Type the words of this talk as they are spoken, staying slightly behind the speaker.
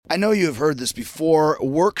I know you have heard this before.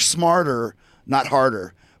 Work smarter, not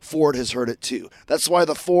harder. Ford has heard it too. That's why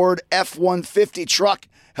the Ford F-150 truck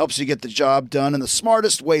helps you get the job done in the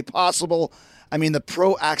smartest way possible. I mean, the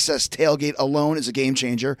Pro Access tailgate alone is a game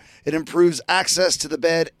changer. It improves access to the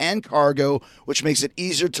bed and cargo, which makes it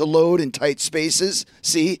easier to load in tight spaces.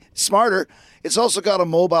 See, smarter. It's also got a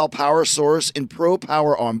mobile power source in Pro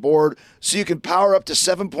Power on board, so you can power up to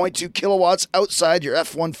 7.2 kilowatts outside your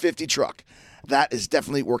F-150 truck. That is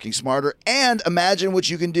definitely working smarter. And imagine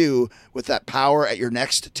what you can do with that power at your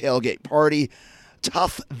next tailgate party.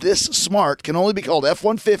 Tough this smart can only be called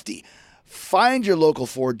F-150. Find your local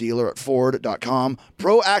Ford dealer at Ford.com.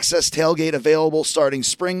 Pro Access tailgate available starting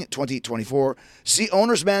spring 2024. See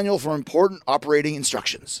owner's manual for important operating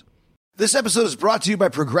instructions. This episode is brought to you by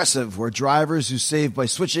Progressive, where drivers who save by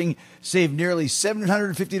switching save nearly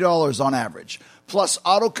 $750 on average. Plus,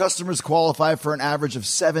 auto customers qualify for an average of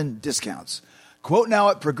 7 discounts. Quote now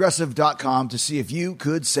at Progressive.com to see if you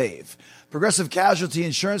could save. Progressive Casualty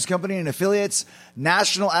Insurance Company and Affiliates,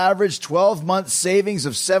 national average 12-month savings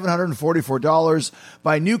of $744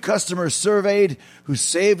 by new customers surveyed who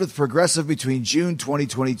saved with Progressive between June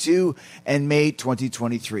 2022 and May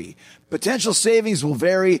 2023. Potential savings will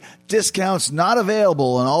vary. Discounts not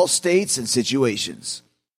available in all states and situations.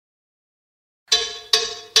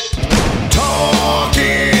 Talk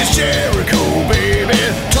is Jericho, baby.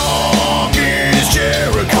 Talk is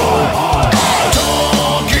Jericho.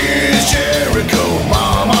 Talk is Jericho,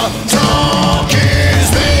 mama. Talk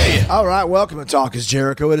is me. All right, welcome to Talk is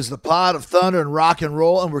Jericho. It is the pod of thunder and rock and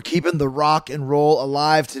roll, and we're keeping the rock and roll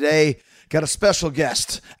alive today. Got a special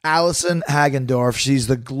guest, Allison Hagendorf. She's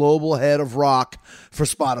the global head of rock for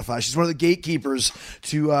Spotify. She's one of the gatekeepers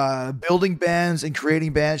to building bands and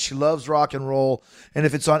creating bands. She loves rock and roll. And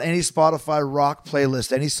if it's on any Spotify rock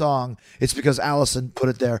playlist, any song, it's because Allison put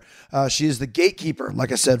it there. She is the gatekeeper,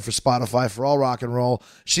 like I said, for Spotify, for all rock and roll.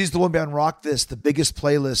 She's the one behind Rock This, the biggest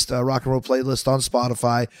playlist, rock and roll playlist on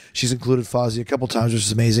Spotify. She's included Fozzy a couple times, which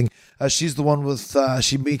is amazing. She's the one with,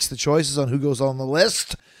 she makes the choices on who goes on the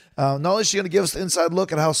list. Not only is she going to give us the inside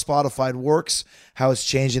look at how Spotify works, how it's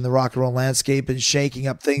changing the rock and roll landscape and shaking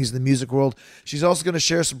up things in the music world, she's also going to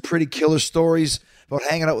share some pretty killer stories about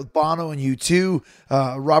hanging out with Bono and U2,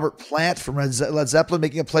 Robert Plant from Led Zeppelin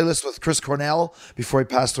making a playlist with Chris Cornell before he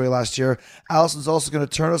passed away last year. Allison's also going to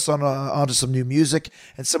turn us onto some new music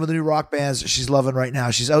and some of the new rock bands she's loving right now.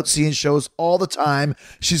 She's out seeing shows all the time.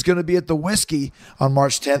 She's going to be at the Whiskey on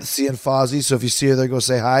March 10th seeing Fozzy, so if you see her there, go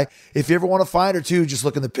say hi. If you ever want to find her too, just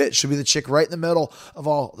look in the pit. She'll be the chick right in the middle of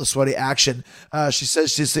all the sweaty action. She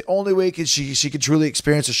says she's the only way she can truly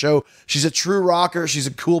experience a show. She's a true rocker. She's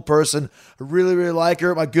a cool person. I really like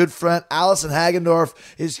her. My good friend Allison Hagendorf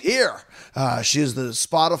is here. She is the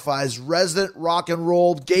Spotify's resident rock and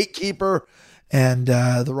roll gatekeeper, and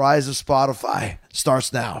the rise of Spotify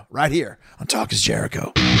starts now, right here on Talk is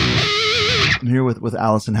Jericho. I'm here with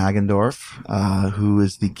Allison Hagendorf, who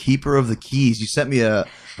is the keeper of the keys. You sent me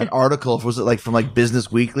an article. Was it like from like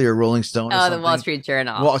Business Weekly or Rolling Stone? Or something? The Wall Street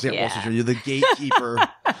Journal. Wall Street Journal. You're the gatekeeper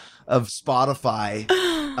of Spotify.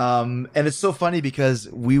 And it's so funny because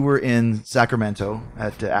we were in Sacramento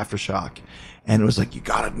at Aftershock, and it was like, you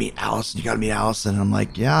gotta meet Allison. And I'm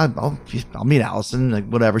like, yeah, I'll meet Allison. Like,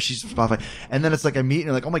 whatever. She's from Spotify. And then it's like I meet, and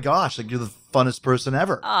you're like, oh my gosh, like you're the funnest person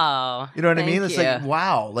ever. Oh, you know what I mean? It's you. like,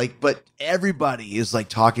 wow. Like, but everybody is like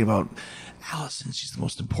talking about Allison. She's the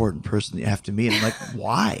most important person you have to meet. And I'm like,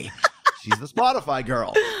 why? She's the Spotify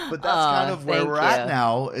girl. But that's kind of where we're at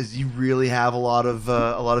now. Is you really have a lot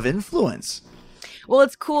of influence. Well,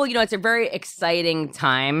 it's cool. You know, it's a very exciting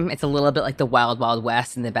time. It's a little bit like the Wild Wild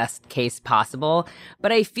West in the best case possible.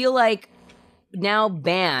 But I feel like now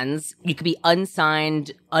bands, you could be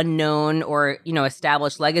unsigned, unknown, or, you know,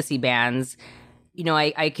 established legacy bands. You know,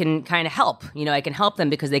 I can kind of help. You know, I can help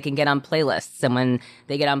them because they can get on playlists. And when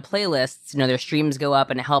they get on playlists, you know, their streams go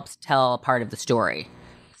up and it helps tell part of the story.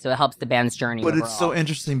 So it helps the band's journey. But overall. It's so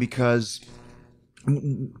interesting because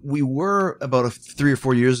we were about 3 or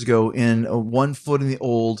 4 years ago in a 1 foot in the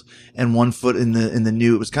old and 1 foot in the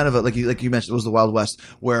new. It was kind of like you mentioned, it was the Wild West,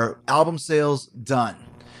 where album sales done,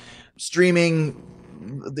 streaming,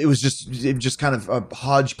 it was just kind of a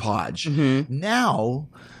hodgepodge. Mm-hmm. Now,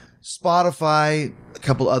 Spotify, a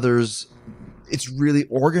couple others, it's really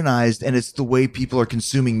organized, and it's the way people are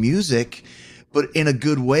consuming music, but in a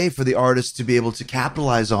good way for the artists to be able to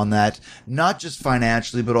capitalize on that, not just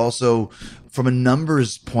financially, but also from a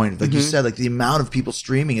numbers point. Like you said, like the amount of people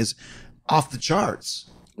streaming is off the charts.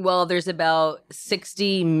 Well, there's about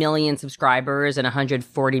 60 million subscribers and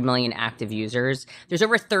 140 million active users. There's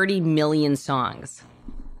over 30 million songs.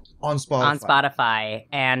 on Spotify. On Spotify,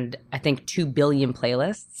 and I think 2 billion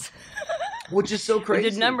playlists. Which is so crazy.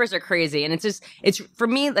 The numbers are crazy, and it's for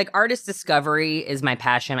me, like, artist discovery is my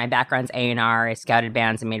passion. My background's A&R. I scouted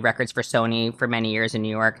bands and made records for Sony for many years in New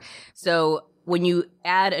York. So when you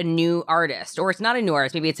add a new artist, or it's not a new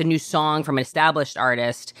artist, maybe it's a new song from an established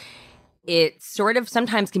artist, it sort of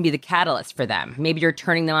sometimes can be the catalyst for them. Maybe you're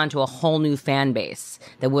turning them on to a whole new fan base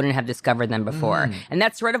that wouldn't have discovered them before. And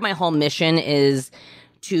that's sort of my whole mission, is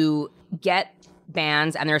to get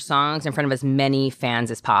bands and their songs in front of as many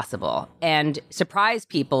fans as possible and surprise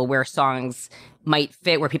people where songs might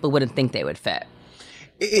fit where people wouldn't think they would fit.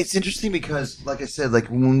 It's interesting because, like I said, like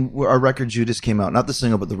when our record Judas came out, not the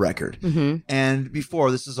single, but the record. And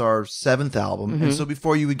before, this is our 7th album. And so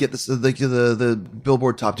before you would get this, like the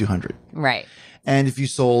Billboard Top 200. Right. And if you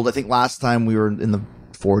sold, I think last time we were in the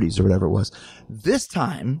 40s or whatever it was. This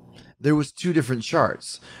time, there was 2 different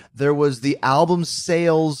charts. There was the album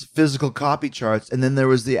sales physical copy charts, and then there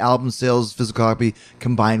was the album sales physical copy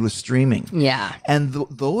combined with streaming. Yeah. And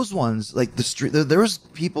those ones, like there was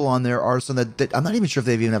people on there, artists on that I'm not even sure if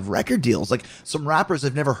they even have record deals. Like some rappers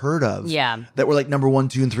I've never heard of. Yeah. That were like number 1,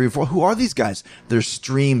 2, and 3, and 4. Who are these guys? Their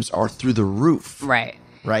streams are through the roof. Right.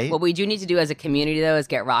 Right. What we do need to do as a community, though, is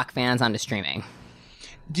get rock fans onto streaming.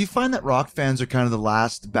 Do you find that rock fans are kind of the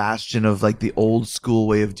last bastion of like the old school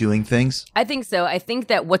way of doing things? I think so. I think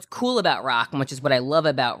that what's cool about rock, and which is what I love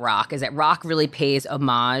about rock, is that rock really pays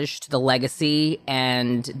homage to the legacy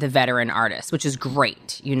and the veteran artists, which is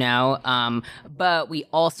great, you know? But we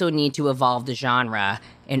also need to evolve the genre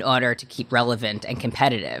in order to keep relevant and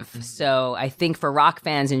competitive. So I think for rock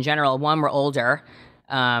fans in general, one, we're older,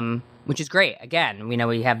 which is great. Again, you know,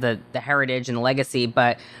 we have the heritage and the legacy,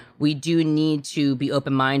 but we do need to be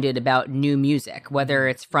open-minded about new music, whether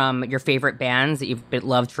it's from your favorite bands that you've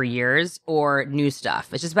loved for years or new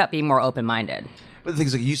stuff. It's just about being more open-minded. But the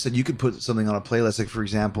things like you said, you could put something on a playlist. Like, for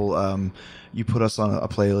example, you put us on a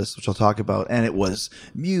playlist, which I'll talk about, and it was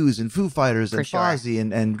Muse and Foo Fighters and Fozzy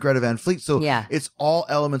and Greta Van Fleet. So it's all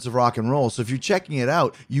elements of rock and roll. So if you're checking it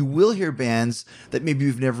out, you will hear bands that maybe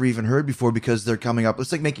you've never even heard before because they're coming up.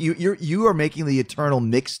 It's like you are making the eternal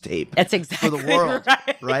mixtape. That's exactly for the world,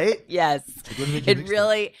 right? Yes. It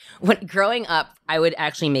really, when growing up, I would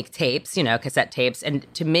actually make tapes, you know, cassette tapes, and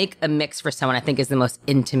to make a mix for someone, I think is the most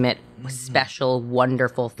intimate, special,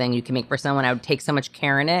 wonderful thing you can make for someone. I would take so much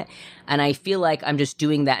care in it. And I feel like I'm just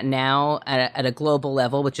doing that now at a global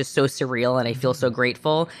level, which is so surreal, and I feel so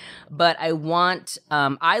grateful. But I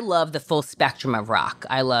love the full spectrum of rock.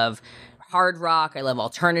 I love hard rock, I love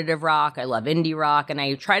alternative rock, I love indie rock, and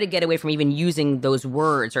I try to get away from even using those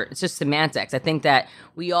words, or it's just semantics. I think that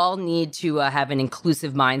we all need to have an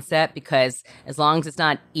inclusive mindset, because as long as it's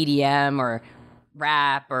not EDM or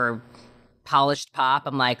rap or polished pop,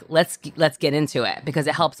 I'm like, let's get into it, because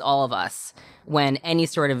it helps all of us when any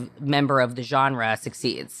sort of member of the genre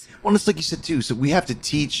succeeds. Well, it's like you said too. So we have to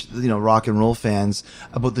teach, you know, rock and roll fans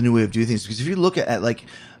about the new way of doing things. Because if you look at like,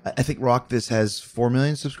 I think Rock This has 4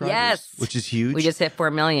 million subscribers. Yes, which is huge. We just hit 4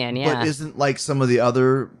 million. Yeah, but isn't like some of the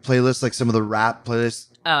other playlists, like some of the rap playlists?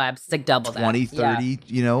 Oh, it's like double 20, that. 30,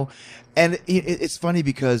 you know? And it's funny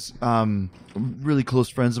because really close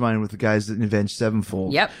friends of mine with the guys at Avenged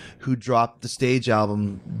Sevenfold, who dropped the Stage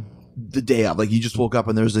album the day of. Like, you just woke up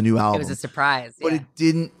and there was a new album. It was a surprise. But it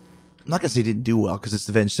didn't, I'm not going to say it didn't do well because it's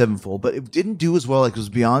Avenged Sevenfold, but it didn't do as well like it was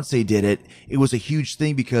Beyonce did it. It was a huge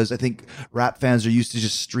thing because I think rap fans are used to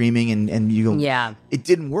just streaming and you go, it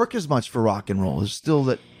didn't work as much for rock and roll. There's still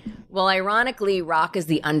that. Well, ironically, rock is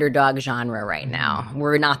the underdog genre right now.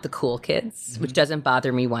 We're not the cool kids, which doesn't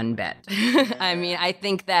bother me one bit. I mean, I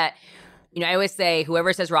think that, you know, I always say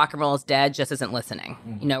whoever says rock and roll is dead just isn't listening.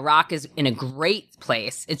 You know, rock is in a great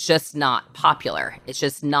place. It's just not popular. It's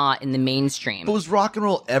just not in the mainstream. But was rock and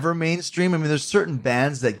roll ever mainstream? I mean, there's certain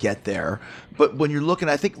bands that get there. But when you're looking,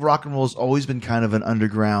 I think rock and roll has always been kind of an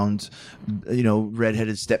underground, you know,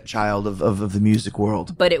 redheaded stepchild of the music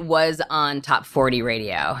world. But it was on top 40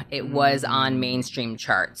 radio. It was on mainstream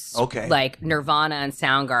charts. Okay. Like Nirvana and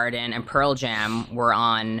Soundgarden and Pearl Jam were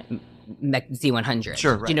on Z100.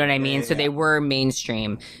 Sure, right. Do you know what I mean? So they were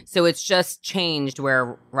mainstream. So it's just changed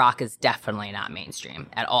where rock is definitely not mainstream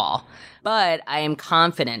at all. But I am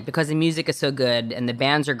confident because the music is so good and the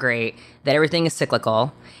bands are great that everything is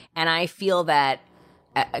cyclical. And I feel that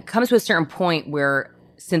it comes to a certain point where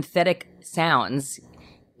synthetic sounds,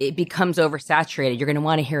 it becomes oversaturated. You're going to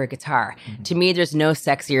want to hear a guitar. To me, there's no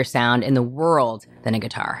sexier sound in the world than a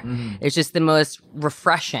guitar. It's just the most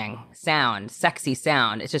refreshing sound, sexy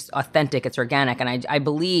sound. It's just authentic. It's organic. And I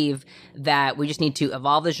believe that we just need to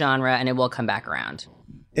evolve the genre and it will come back around.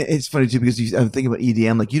 It's funny too because I'm thinking about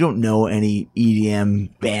EDM. Like you don't know any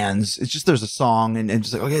EDM bands. It's just there's a song and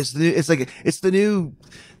just like okay, it's the new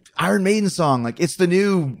Iron Maiden song. Like it's the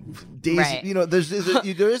new Daisy. Right. You know, there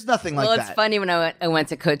is nothing like well, that. it's funny when I went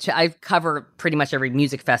to Coachella. I cover pretty much every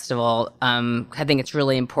music festival. I think it's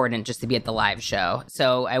really important just to be at the live show.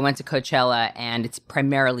 So I went to Coachella, and it's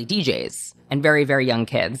primarily DJs and very, very young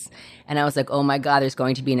kids. And I was like, oh my God, there's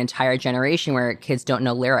going to be an entire generation where kids don't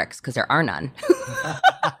know lyrics because there are none.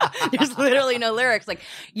 There's literally no lyrics. Like,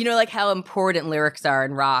 you know, like how important lyrics are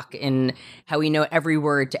in rock and how we know every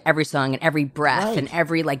word to every song and every breath and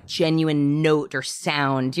every like genuine note or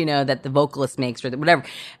sound, you know, that the vocalist makes or whatever.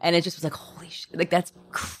 And it just was like, holy shit, like that's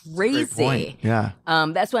crazy. Great point. Yeah.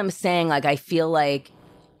 That's what I'm saying. Like, I feel like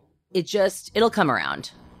it'll come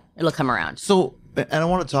around. It'll come around. So, and I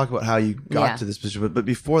want to talk about how you got to this position, but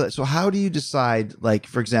before that, so how do you decide, like,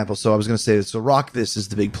 for example, so I was going to say this, so Rock This is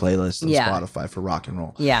the big playlist on Spotify for rock and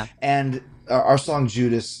roll. Yeah. And our song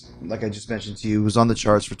Judas, like I just mentioned to you, was on the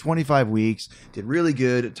charts for 25 weeks, did really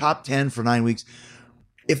good, top 10 for 9 weeks.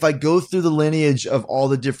 If I go through the lineage of all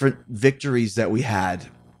the different victories that we had,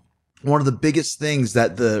 one of the biggest things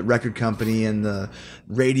that the record company and the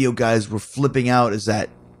radio guys were flipping out is that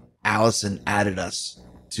Allison added us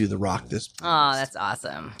to the Rock This playlist. Oh, that's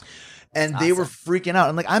awesome. And they were freaking out.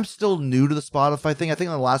 And like, I'm still new to the Spotify thing. I think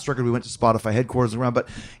on the last record we went to Spotify headquarters and around, but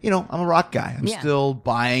you know, I'm a rock guy. I'm still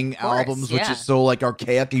buying albums, which is so like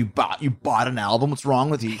archaic. You bought an album. What's wrong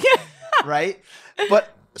with you? Right?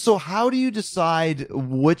 But so how do you decide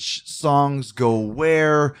which songs go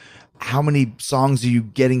where? How many songs are you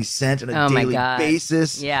getting sent on a daily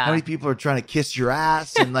basis? Yeah. How many people are trying to kiss your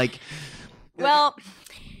ass? And like, well,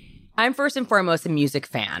 I'm first and foremost a music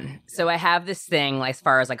fan. So I have this thing, like, as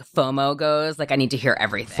far as like FOMO goes, like I need to hear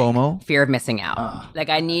everything. FOMO? Fear of missing out. Like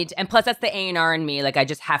I need, and plus that's the A&R in me. Like I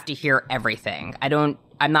just have to hear everything.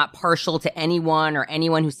 I'm not partial to anyone or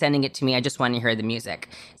anyone who's sending it to me. I just want to hear the music.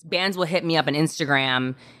 Bands will hit me up on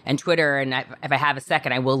Instagram and Twitter, and if I have a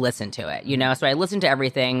second, I will listen to it, you know? So I listen to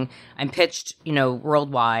everything. I'm pitched, you know,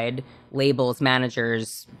 worldwide, labels,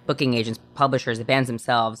 managers, booking agents, publishers, the bands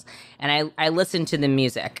themselves, and I listen to the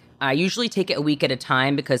music. I usually take it a week at a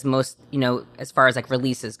time because most, you know, as far as like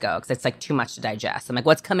releases go, because it's like too much to digest. I'm like,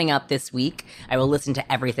 what's coming out this week? I will listen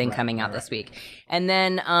to everything coming out this week. And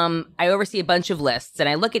then I oversee a bunch of lists, and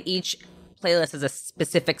I look at each playlist as a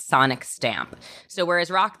specific sonic stamp. So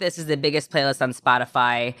whereas Rock This is the biggest playlist on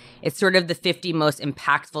Spotify, it's sort of the 50 most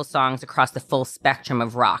impactful songs across the full spectrum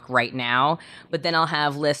of rock right now. But then I'll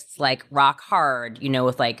have lists like Rock Hard, you know,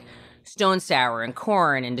 with like Stone Sour and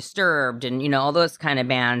Korn and Disturbed and, you know, all those kind of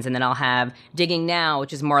bands. And then I'll have Digging Now,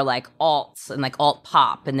 which is more like alts and like alt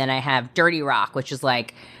pop. And then I have Dirty Rock, which is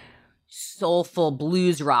like soulful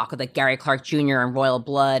blues rock with like Gary Clark Jr. and Royal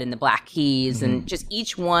Blood and the Black Keys. And just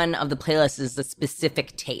each one of the playlists is a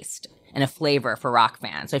specific taste and a flavor for rock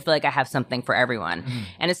fans. So I feel like I have something for everyone.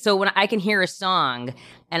 And it's so when I can hear a song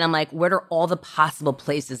and I'm like, what are all the possible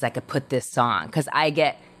places I could put this song? Because I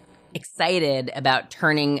get excited about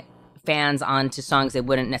turning fans onto songs they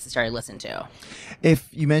wouldn't necessarily listen to. If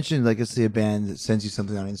you mentioned, like, let's say a band that sends you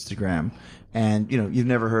something on Instagram and, you know, you've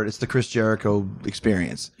never heard, it's the Chris Jericho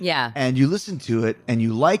Experience. Yeah. And you listen to it and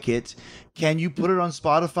you like it, can you put it on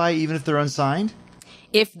Spotify even if they're unsigned?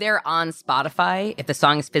 If they're on Spotify, if the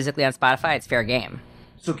song is physically on Spotify, it's fair game.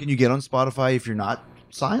 So can you get on Spotify if you're not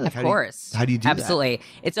signed? Like, of course. How do you do that? Absolutely.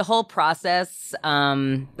 It's a whole process.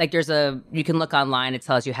 Like you can look online. It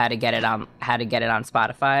tells you how to get it on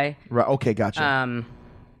Spotify. Right. Okay. Gotcha.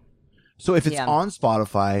 So if it's on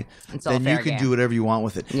Spotify, then you can do whatever you want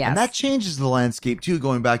with it. Yes. And that changes the landscape too,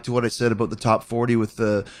 going back to what I said about the top 40 with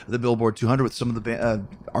the Billboard 200 with some of the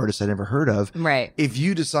artists I never heard of. Right. If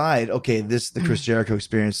you decide, okay, the Chris Jericho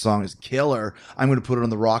Experience song is killer, I'm going to put it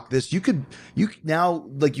on the Rock This. You could now,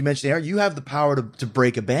 like you mentioned, Aaron, you have the power to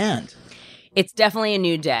break a band. It's definitely a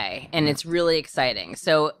new day, and it's really exciting.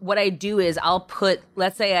 So what I do is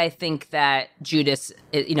let's say I think that Judas,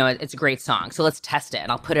 you know, it's a great song. So let's test it,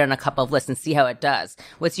 and I'll put it on a couple of lists and see how it does.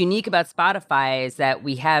 What's unique about Spotify is that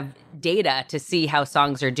we have data to see how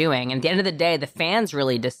songs are doing. And at the end of the day, the fans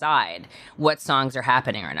really decide what songs are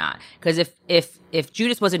happening or not. Because if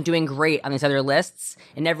Judas wasn't doing great on these other lists,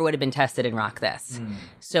 it never would have been tested in Rock This.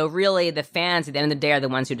 So really, the fans at the end of the day are the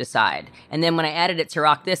ones who decide. And then when I added it to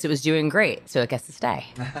Rock This, it was doing great. So it gets to stay.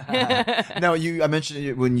 Now, I mentioned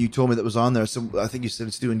it when you told me that was on there. So I think you said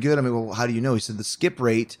it's doing good. I mean, well, how do you know? He said the skip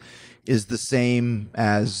rate is the same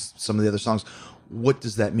as some of the other songs. What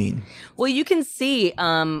does that mean? Well, you can see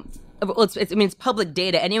Well, it's public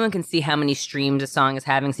data. Anyone can see how many streams a song is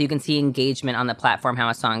having, so you can see engagement on the platform, how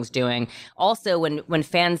a song's doing. Also, when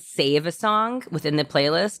fans save a song within the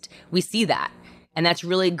playlist, we see that. And that's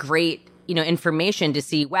really great, information to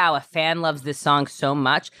see, wow, a fan loves this song so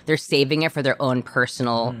much, they're saving it for their own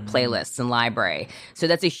personal playlists and library. So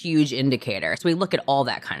that's a huge indicator. So we look at all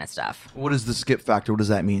that kind of stuff. What is the skip factor? What does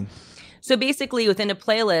that mean? So basically, within a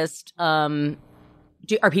playlist,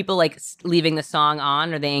 are people like leaving the song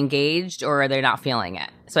on? Are they engaged, or are they not feeling it?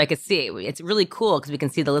 So I could see it's really cool because we can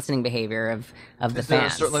see the listening behavior of the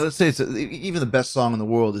fans. Let's say even the best song in the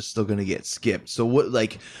world is still going to get skipped. So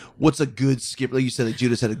what's a good skip? Like you said, that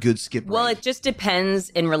Judas had a good skip rate. Well, it just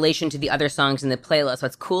depends in relation to the other songs in the playlist.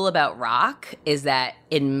 What's cool about rock is that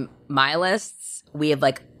in my lists, we have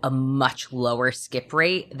like a much lower skip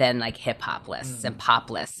rate than like hip hop lists and pop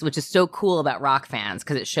lists, which is so cool about rock fans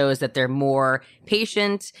because it shows that they're more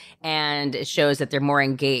patient and it shows that they're more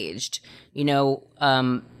engaged.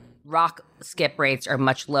 Rock skip rates are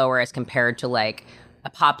much lower as compared to like a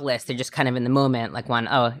pop list. They're just kind of in the moment, like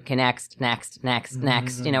okay, next.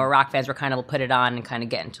 Rock fans were kind of put it on and kind of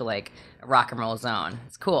get into like a rock and roll zone.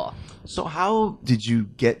 It's cool. So how did you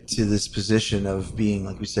get to this position of being,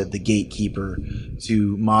 like we said, the gatekeeper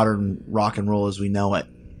to modern rock and roll as we know it?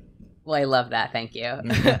 Well, I love that. Thank you.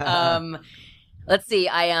 Let's see.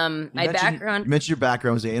 My background. You mentioned your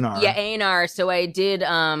background was A&R. Yeah, A&R. So I did.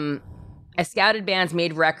 I scouted bands,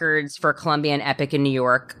 made records for Columbia and Epic in New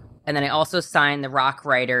York. And then I also signed the rock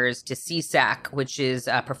writers to CSAC, which is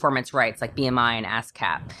performance rights, like BMI and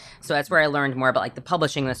ASCAP. So that's where I learned more about like the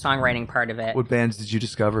publishing and the songwriting part of it. What bands did you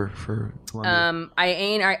discover for Columbia?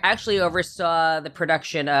 I actually oversaw the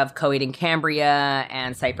production of Coheed and Cambria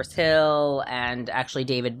and Cypress Hill and actually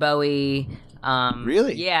David Bowie.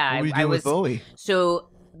 Really? Yeah. What were you doing with Bowie? So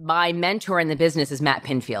my mentor in the business is Matt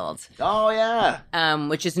Pinfield. Oh, yeah.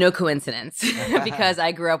 Which is no coincidence because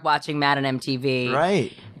I grew up watching Matt on MTV.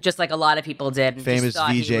 Right. Just like a lot of people did. And famous just thought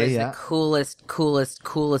VJ, he was the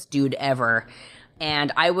coolest dude ever.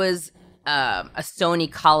 And I was a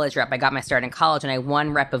Sony college rep. I got my start in college and I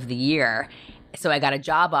won Rep of the Year. So I got a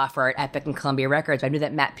job offer at Epic and Columbia Records. I knew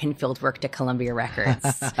that Matt Pinfield worked at Columbia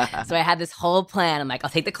Records. So I had this whole plan. I'm like, I'll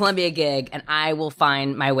take the Columbia gig and I will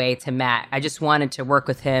find my way to Matt. I just wanted to work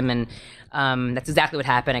with him, and that's exactly what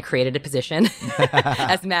happened. I created a position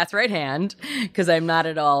as Matt's right hand because I'm not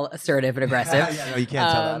at all assertive and aggressive. No, you can't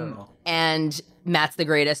tell that at all. And Matt's the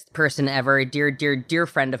greatest person ever, a dear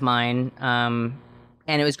friend of mine. And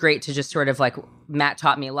it was great to just sort of like, Matt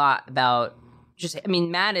taught me a lot about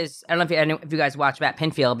Matt is, I don't know if you guys watch Matt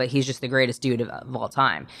Pinfield, but he's just the greatest dude of all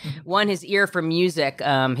time. One, his ear for music,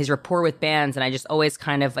 his rapport with bands, and I just always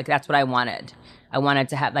kind of, like, that's what I wanted. I wanted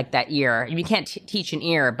to have, like, that ear. You can't teach an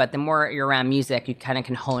ear, but the more you're around music, you kind of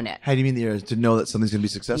can hone it. How do you mean the ear? To know that something's going to be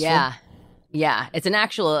successful? Yeah. It's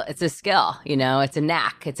a skill, it's a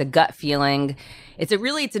knack. It's a gut feeling. It's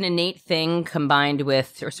an innate thing combined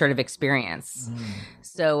with sort of experience.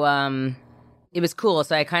 So, it was cool.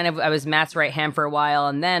 So I was Matt's right hand for a while.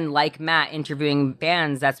 And then, like Matt, interviewing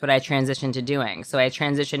bands, that's what I transitioned to doing. So I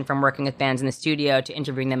transitioned from working with bands in the studio to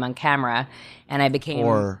interviewing them on camera. And I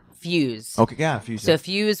became Fuse. Okay, yeah, Fuse. So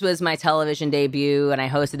Fuse was my television debut. And I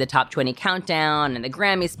hosted the Top 20 Countdown and the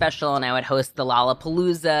Grammy special. And I would host the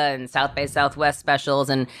Lollapalooza and South by Southwest specials.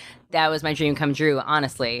 And that was my dream come true,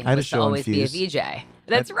 honestly. I had a show always on Fuse. Be a VJ.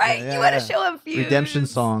 That's right. Yeah. You had a show on Fuse. Redemption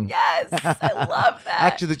Song. Yes. I love that.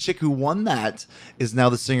 Actually, the chick who won that is now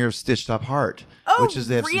the singer of Stitched Up Heart. Oh, which is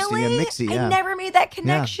they have really? some singing Mixie. Yeah. I never made that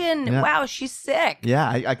connection. Yeah. Wow, she's sick. Yeah,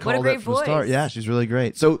 I called that from the start. Yeah, she's really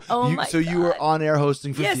great. So, you were on air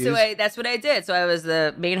hosting for Fuse? Yeah, so that's what I did. So I was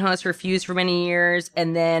the main host for Fuse for many years,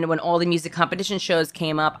 and then when all the music competition shows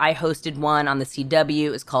came up, I hosted one on the CW. It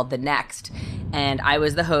was called The Next, and I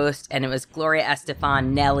was the host, and it was Gloria Estefan,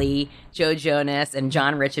 Nelly, Joe Jonas, and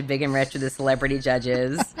John Rich of Big and Rich were the celebrity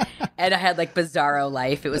judges. And I had like Bizarro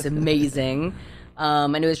Life. It was amazing.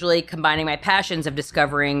 And it was really combining my passions of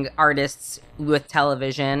discovering artists with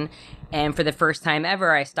television. And for the first time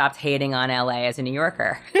ever, I stopped hating on LA as a New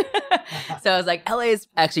Yorker. So I was like, LA is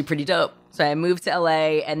actually pretty dope. So I moved to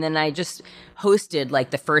LA, and then I just hosted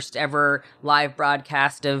like the first ever live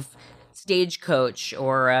broadcast of Stagecoach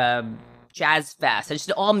or Jazz Fest. I just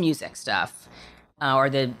did all music stuff, or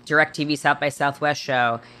the DirecTV South by Southwest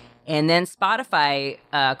show. And then Spotify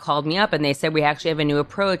called me up and they said, we actually have a new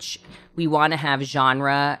approach. We want to have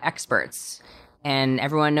genre experts. And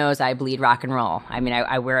everyone knows I bleed rock and roll. I mean,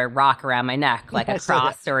 I wear a rock around my neck, like a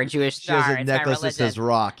cross or a Jewish star. She has a necklace that says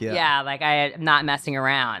rock, yeah. Yeah, like I'm not messing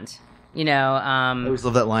around. I always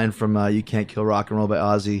love that line from "You Can't Kill Rock and Roll" by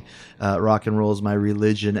Ozzy. Rock and roll is my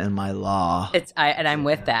religion and my law. And I'm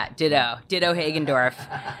with that. Ditto Hagendorf.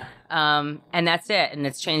 And that's it. And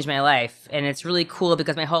it's changed my life. And it's really cool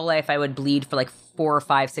because my whole life I would bleed for like 4 or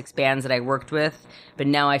 5, 6 bands that I worked with. But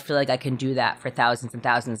now I feel like I can do that for thousands and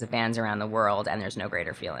thousands of bands around the world. And there's no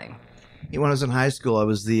greater feeling. When I was in high school, I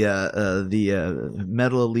was the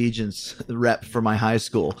Metal Allegiance rep for my high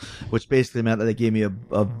school, which basically meant that they gave me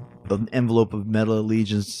an envelope of Metal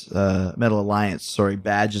Alliance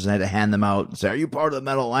badges, and I had to hand them out and say, "Are you part of the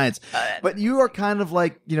Metal Alliance?" But you are kind of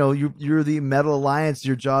like, you're the Metal Alliance.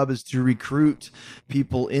 Your job is to recruit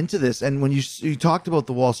people into this. And when you talked about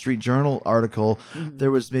the Wall Street Journal article,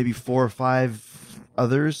 there was maybe 4 or 5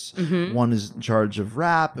 others. One is in charge of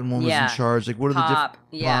rap, and one was in charge what are the different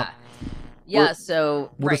pop? Yeah,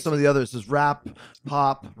 so what are some of the others? There's rap,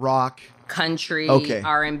 pop, rock, country,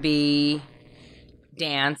 R&B,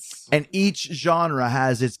 dance. And each genre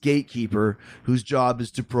has its gatekeeper whose job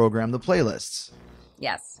is to program the playlists.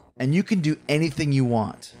 Yes. And you can do anything you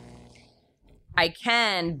want. I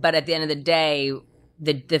can, but at the end of the day,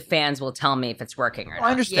 the fans will tell me if it's working or not. I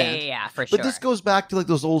understand. Yeah, for sure. But this goes back to like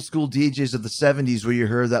those old school DJs of the 70s where you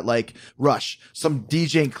heard that like Rush, some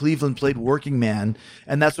DJ in Cleveland played Working Man,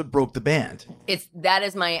 and that's what broke the band. That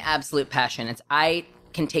is my absolute passion. I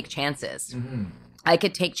can take chances. I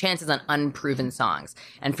could take chances on unproven songs.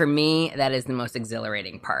 And for me, that is the most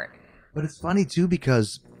exhilarating part. But it's funny too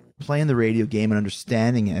because playing the radio game and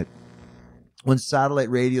understanding it, when satellite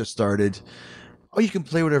radio started, you can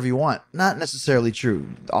play whatever you want. Not necessarily true.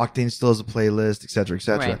 Octane still has a playlist, et cetera, et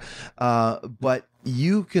cetera. Right. But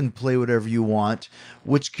you can play whatever you want,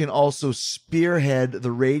 which can also spearhead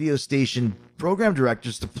the radio station program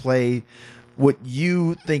directors to play what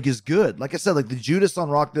you think is good. Like I said, like the Judas on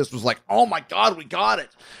Rock This was like, oh my God, we got it.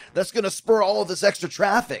 That's going to spur all of this extra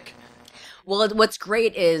traffic. Well, what's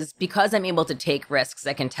great is because I'm able to take risks,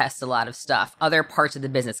 I can test a lot of stuff. Other parts of the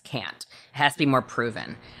business can't. It has to be more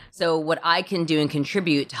proven. So what I can do and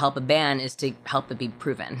contribute to help a band is to help it be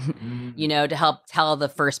proven, to help tell the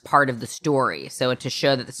first part of the story. So to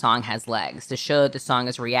show that the song has legs, to show that the song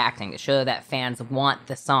is reacting, to show that fans want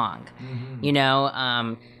the song,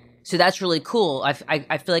 so that's really cool. I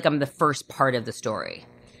feel like I'm the first part of the story.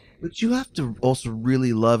 But you have to also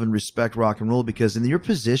really love and respect rock and roll because in your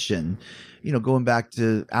position, going back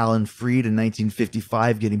to Alan Freed in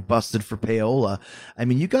 1955 getting busted for payola, I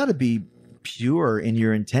mean, you got to be pure in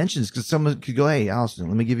your intentions because someone could go, "Hey, Allison,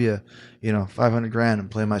 let me give you, $500,000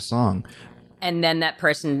 and play my song." And then that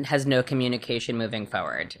person has no communication moving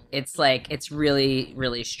forward. It's like, it's really,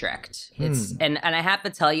 really strict. And I have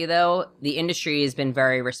to tell you though, the industry has been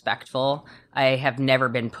very respectful. I have never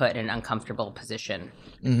been put in an uncomfortable position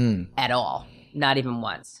at all. Not even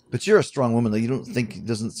once. But you're a strong woman. Like, you don't think it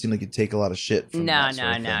doesn't seem like you take a lot of shit from that sort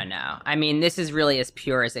of thing. No. I mean, this is really as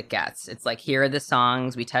pure as it gets. It's like, here are the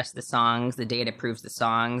songs. We test the songs. The data proves the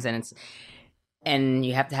songs. And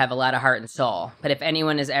you have to have a lot of heart and soul. But if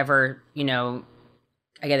anyone is ever, I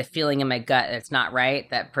get a feeling in my gut that it's not right,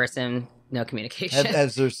 that person, no communication.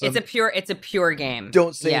 As there's some, it's a pure game.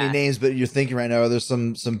 Don't say any names, but you're thinking right now, are there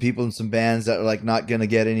some people in some bands that are like not going to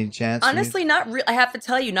get any chance? Honestly, not really. I have to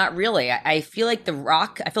tell you, not really. I feel like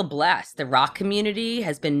I feel blessed. The rock community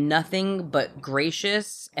has been nothing but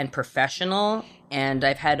gracious and professional. And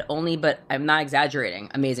I've had I'm not exaggerating,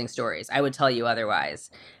 amazing stories. I would tell you otherwise.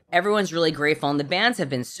 Everyone's really grateful, and the bands have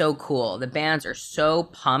been so cool. The bands are so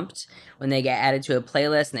pumped when they get added to a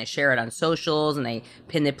playlist, and they share it on socials, and they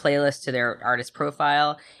pin the playlist to their artist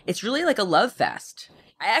profile. It's really like a love fest.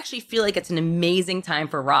 I actually feel like it's an amazing time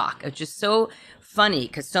for rock. It's just so funny,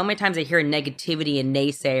 because so many times I hear negativity and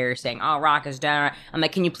naysayers saying, "Oh, rock is down." I'm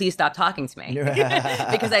like, can you please stop talking to me?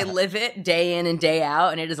 Because I live it day in and day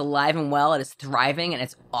out, and it is alive and well. It is thriving, and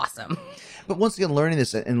it's awesome. But once again, learning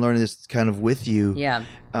this kind of with you,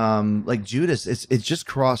 like Judas, it's just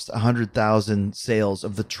crossed 100,000 sales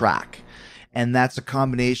of the track, and that's a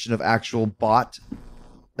combination of actual bought,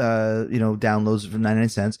 downloads for 99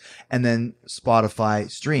 cents, and then Spotify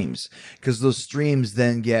streams, because those streams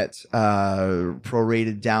then get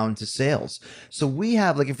prorated down to sales. So we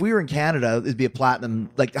have, like, if we were in Canada, it'd be a platinum,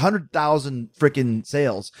 like 100,000 freaking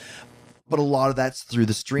sales, but a lot of that's through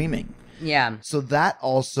the streaming. Yeah. So that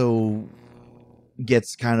also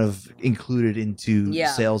gets kind of included into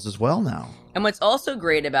sales as well now. And what's also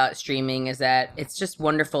great about streaming is that it's just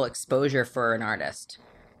wonderful exposure for an artist.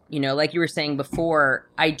 Like you were saying before,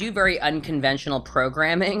 I do very unconventional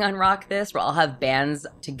programming on Rock This, where I'll have bands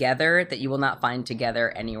together that you will not find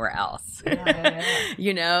together anywhere else.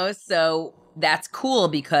 So that's cool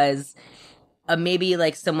because maybe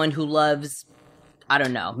like someone who loves I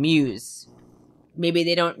don't know, Muse. Maybe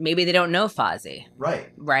they don't know Fozzy,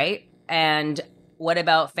 right? And what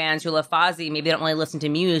about fans who love Fozzy? Maybe they don't really listen to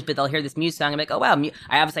Muse, but they'll hear this Muse song and be like, oh wow,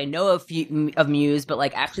 I obviously know of Muse, but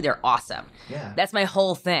like actually they're awesome. Yeah. That's my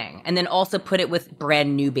whole thing. And then also put it with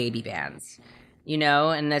brand new baby bands. You know,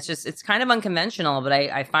 and that's just, it's kind of unconventional, but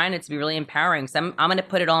I find it to be really empowering. So I'm going to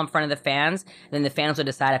put it all in front of the fans, and then the fans will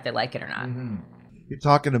decide if they like it or not. Mm-hmm. You're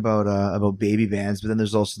talking about baby bands, but then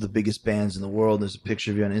there's also the biggest bands in the world. There's a picture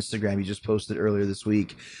of you on Instagram you just posted earlier this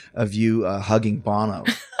week of you hugging Bono.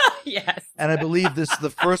 Yes. And I believe this is the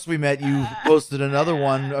first we met. You posted another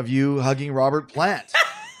one of you hugging Robert Plant.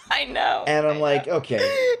 I know. And I'm like,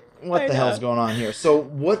 okay, what the hell's going on here? So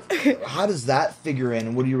how does that figure in?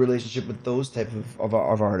 And what are your relationship with those type of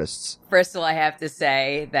artists? First of all, I have to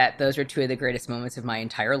say that those are two of the greatest moments of my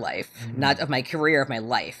entire life, not of my career, of my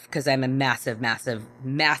life, because I'm a massive, massive,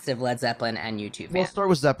 massive Led Zeppelin and U2 fan. We'll start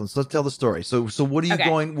with Zeppelin. So let's tell the story. So what are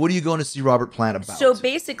you going to see Robert Plant about? So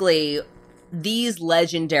basically, these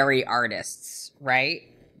legendary artists, right?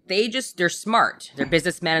 They're smart. They're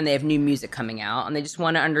businessmen and they have new music coming out and they just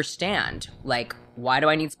want to understand, like, why do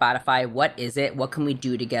I need Spotify? What is it? What can we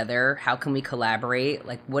do together? How can we collaborate?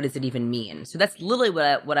 Like, what does it even mean? So that's literally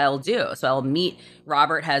what I'll do. So I'll meet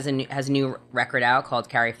Robert has a new record out called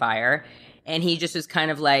Carry Fire, and he just is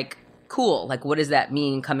kind of like, cool. Like, what does that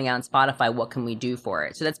mean coming out on Spotify? What can we do for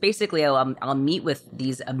it? So that's basically, I'll meet with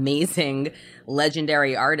these amazing,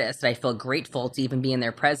 legendary artists that I feel grateful to even be in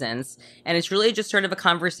their presence. And it's really just sort of a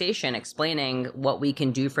conversation explaining what we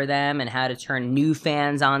can do for them and how to turn new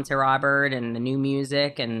fans onto Robert and the new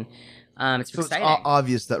music. And it's exciting. It's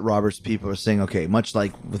obvious that Robert's people are saying, okay, much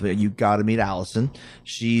like with you got to meet Allison.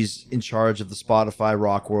 She's in charge of the Spotify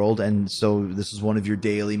rock world. And so this is one of your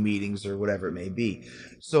daily meetings or whatever it may be.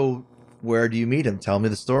 So where do you meet him? Tell me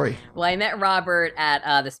the story. Well, I met Robert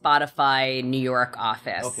at the Spotify New York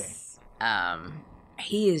office. Okay.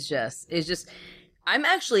 He is just, I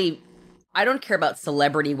don't care about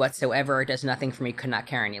celebrity whatsoever. It does nothing for me. Could not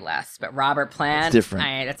care any less. But Robert Plant, it's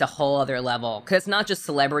different. That's a whole other level. Because it's not just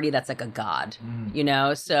celebrity. That's like a god, you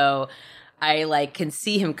know? So I like can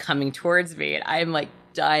see him coming towards me and I'm like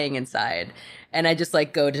dying inside. And I just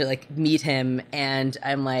like go to like meet him and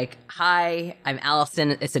I'm like, hi, I'm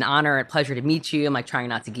Allison. It's an honor and pleasure to meet you. I'm like trying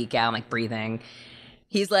not to geek out. I'm like breathing.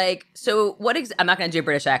 He's like, so what? I'm not going to do a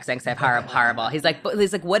British accent because I have horrible. He's like,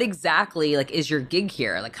 what exactly like is your gig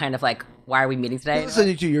here? Like, kind of like, why are we meeting today?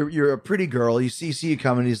 Listen to you. You're a pretty girl. You see you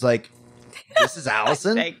coming. He's like, this is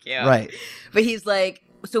Allison. Thank you. Right. But he's like,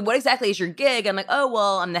 so what exactly is your gig? I'm like, oh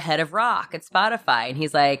well, I'm the head of rock at Spotify. And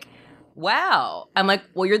he's like, wow. I'm like,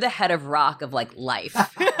 well, you're the head of rock of like life.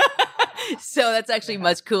 So that's actually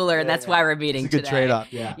much cooler, and that's why we're meeting today. It's a good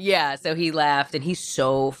trade-off, yeah. Yeah, so he laughed, and he's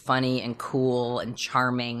so funny and cool and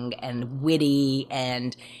charming and witty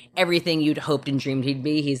and everything you'd hoped and dreamed he'd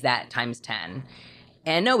be. He's that times 10.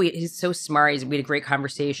 And no, he's so smart. We had a great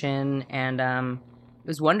conversation, and it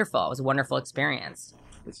was wonderful. It was a wonderful experience.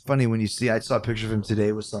 It's funny when you see, I saw a picture of him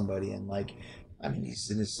today with somebody, and like, I mean, he's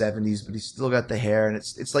in his 70s, but he's still got the hair, and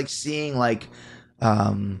it's like seeing like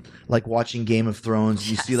watching Game of Thrones.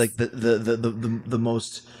 You see like the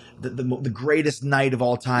most the greatest knight of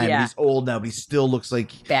all time. Yeah. He's old now, but he still looks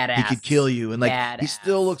like badass. He could kill you, and like badass. He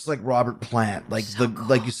still looks like Robert Plant, like so cool.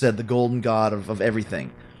 like you said, the golden god of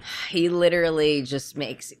everything. He literally just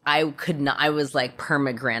makes, I was like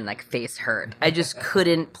permagrin, like face hurt. I just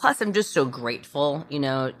couldn't. Plus, I'm just so grateful, you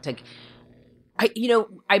know,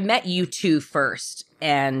 I met U2 first,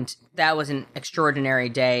 and that was an extraordinary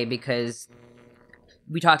day because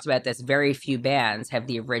we talked about this. Very few bands have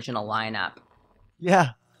the original lineup.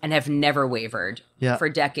 Yeah. And have never wavered for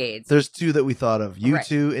decades. There's two that we thought of,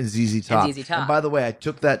 U2 and ZZ Top. And ZZ Top. And by the way, I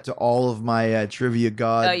took that to all of my trivia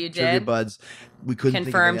buds. We couldn't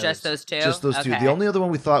confirm think of just those two? Just those two. Okay. The only other one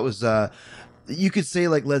we thought was, you could say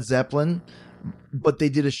like Led Zeppelin, but they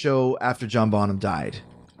did a show after John Bonham died.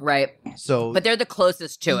 Right. So, but they're the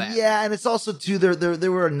closest to it. Yeah, and it's also too, they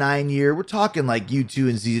were a 9-year. We're talking like U2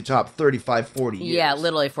 and ZZ Top, 35, 40 years. Yeah,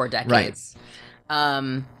 literally 4 decades.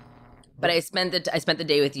 Right. But I spent the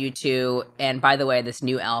day with U2, and by the way, this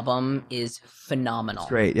new album is phenomenal. It's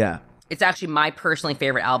great, yeah. It's actually my personally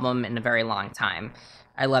favorite album in a very long time.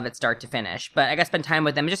 I love it start to finish. But I got to spend time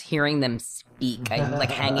with them, just hearing them speak. I'm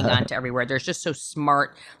like hanging on to every word. They're just so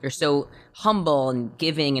smart. They're so humble and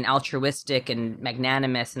giving and altruistic and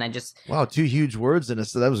magnanimous. And I just... Wow, 2 huge words in it,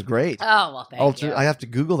 so that was great. Oh, well, thank you. I have to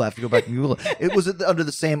Google that. I have to go back and Google it. Was it under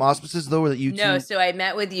the same auspices, though, or that U2? No, so I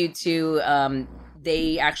met with U2.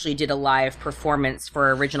 They actually did a live performance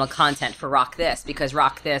for original content for Rock This, because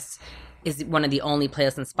Rock This is one of the only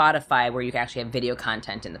playlists on Spotify where you can actually have video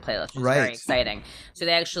content in the playlist, which is very exciting. So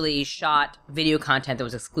they actually shot video content that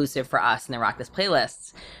was exclusive for us in the Rock This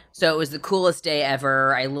playlists. So it was the coolest day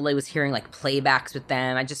ever. I literally was hearing like playbacks with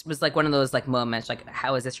them. I just was like one of those like moments, like,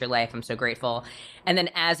 how is this your life? I'm so grateful. And then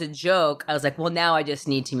as a joke, I was like, well, now I just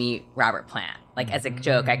need to meet Robert Plant. Like as a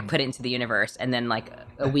joke, I could put it into the universe. And then like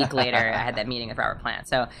a week later, I had that meeting with Robert Plant.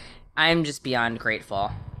 So I'm just beyond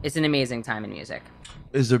grateful. It's an amazing time in music.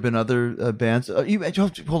 Has there been other bands?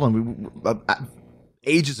 Hold on.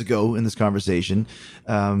 Ages ago in this conversation,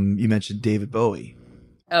 you mentioned David Bowie.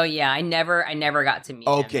 Oh yeah, I never got to meet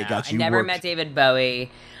him. Okay, gotcha. I never met David Bowie,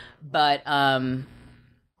 but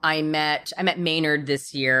I met Maynard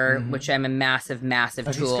this year, which I'm a massive Tool.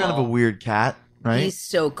 He's kind of a weird cat, right? He's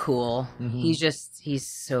so cool. He's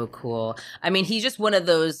so cool. I mean, he's just one of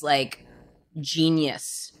those like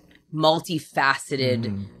genius,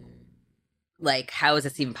 multifaceted. Like, how is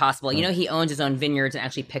this even possible? You know, he owns his own vineyards and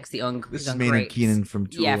actually picks his own This is Maynard grapes. Keenan from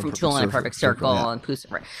Tool. Yeah, from Tool and A Perfect Circle and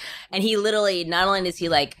Pucifer. And he literally, not only does he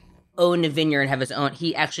like own a vineyard and have his own,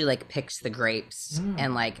 he actually like picks the grapes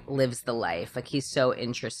and like lives the life. Like, he's so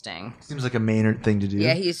interesting. Seems like a Maynard thing to do.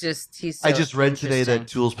 Yeah, he's so I just read today interesting. that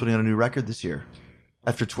Tool's putting out a new record this year.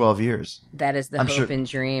 After 12 years. That is the I'm hope sure- and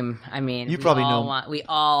dream. I mean, You probably know. We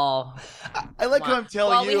all. I like how I'm telling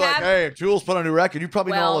Well, you, we like, have- hey, Tool's put on a new record. You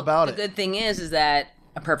probably know all about the it. good thing is that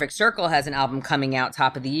A Perfect Circle has an album coming out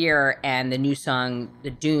top of the year, and the new song, The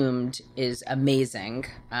Doomed, is amazing.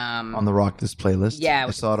 On the Rock This playlist. Yeah, I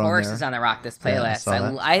which saw of it course on is there. on the Rock This Yeah, I playlist.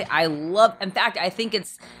 saw that. I love. In fact, I think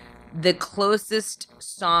it's the closest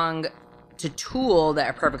song to Tool that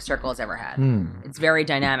A Perfect Circle has ever had. It's very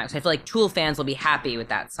dynamic. So I feel like Tool fans will be happy with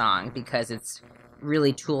that song because it's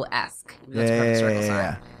really Tool-esque. That's a Perfect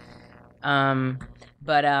Circle song.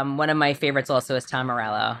 But one of my favorites also is Tom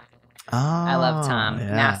Morello. I love Tom.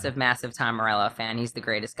 Yeah. Massive Tom Morello fan. He's the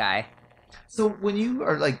greatest guy. So when you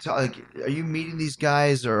are like, are you meeting these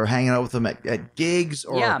guys or hanging out with them at gigs,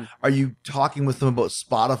 or Yeah. are you talking with them about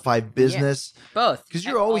Spotify business? Both. Because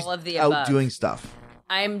you're always all of the out above. doing stuff.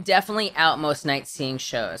 I'm definitely out most nights seeing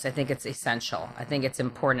shows. I think it's essential. I think it's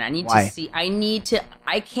important.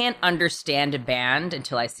 I can't understand a band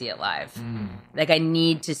until I see it live. Like, I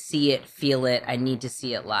need to see it, feel it. I need to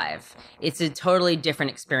see it live. It's a totally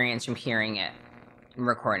different experience from hearing it and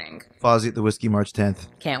recording. Fozzy at the Whiskey March 10th.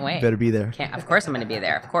 Can't wait. You better be there. Of course I'm going to be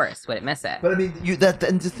there. Of course. Wouldn't miss it. But I mean,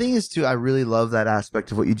 and the thing is too, I really love that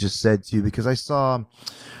aspect of what you just said too, because I saw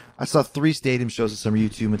 3 stadium shows of summer,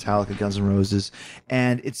 U2, Metallica, Guns N' Roses,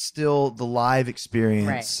 and it's still the live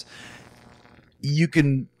experience. You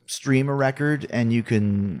can stream a record and you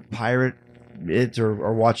can pirate it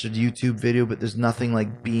or watch a YouTube video, but there's nothing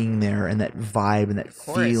like being there and that vibe and that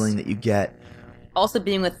course. feeling that you get. Also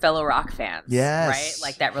being with fellow rock fans. Yes. Right?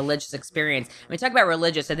 Like that religious experience. When we talk about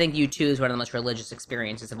religious, I think U2 is one of the most religious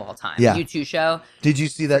experiences of all time. Yeah. U2 show. Did you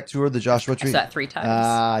see that tour, the Joshua I Tree? saw it 3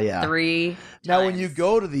 times. Yeah. 3 Now, when times. you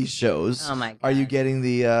go to these shows, Oh my are you God. getting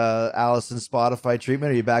the Allison Spotify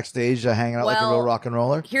treatment? Are you backstage hanging out like a real Well, rock and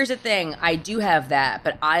roller? Here's the thing. I do have that,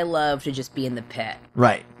 but I love to just be in the pit.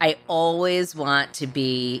 Right. I always want to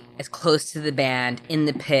be as close to the band, in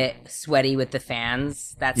the pit, sweaty with the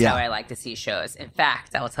fans. That's Yeah. how I like to see shows. In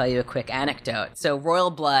fact, I will tell you a quick anecdote. So Royal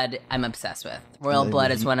Blood, I'm obsessed with. Royal Blood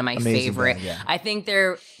is one of my Amazing favorite. band, yeah. I think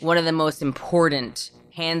they're one of the most important,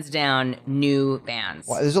 hands down, new bands.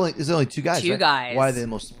 Why, there's only 2 guys. 2 right? guys. Why are they the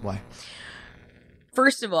most? Why?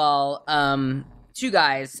 First of all, 2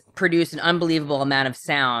 guys produce an unbelievable amount of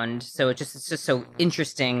sound, so it's just so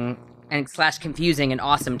interesting and / confusing and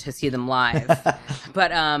awesome to see them live.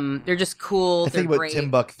 But they're just cool. I think they're about great.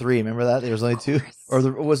 Timbuk 3. Remember that? There was only 2, or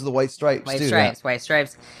was it the White Stripes? White too? Stripes, White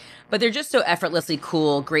Stripes. But they're just so effortlessly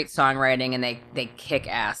cool, great songwriting, and they kick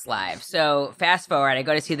ass live. So fast forward, I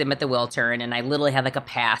go to see them at the Wiltern, and I literally have like a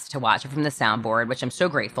pass to watch it from the soundboard, which I'm so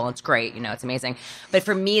grateful. It's great, it's amazing. But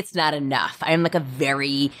for me, it's not enough. I'm like a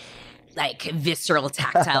very like visceral,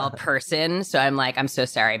 tactile person. So I'm like, I'm so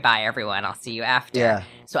sorry. Bye, everyone. I'll see you after. Yeah.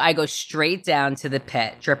 So I go straight down to the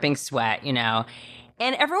pit, dripping sweat, And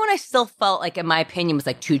everyone I still felt like, in my opinion, was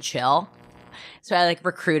like too chill. So I like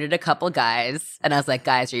recruited a couple guys and I was like,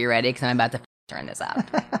 guys, are you ready? Because I'm about to turn this up.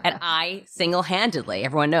 And I single-handedly,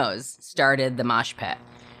 everyone knows, started the mosh pit.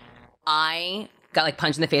 I got like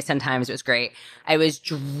punched in the face 10 times. It was great. I was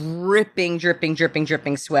dripping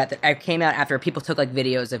sweat. That I came out after people took like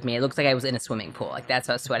videos of me. It looks like I was in a swimming pool. Like that's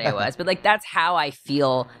how sweaty I was. But like that's how I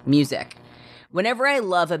feel music. Whenever I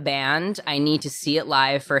love a band, I need to see it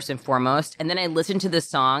live first and foremost. And then I listen to the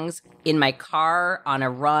songs in my car, on a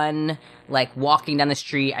run, like walking down the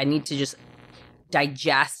street. I need to just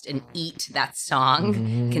digest and eat that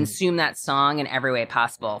song, consume that song in every way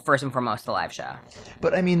possible. First and foremost, the live show.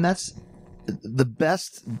 But I mean, that's the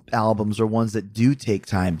best albums are ones that do take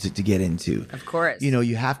time to get into. Of course. You know,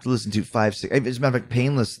 you have to listen to 5, 6. As a matter of fact,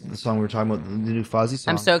 Painless, the song we were talking about, the new Fozzy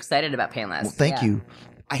song. I'm so excited about Painless. Well, thank you.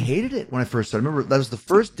 I hated it when I first started. I remember that was the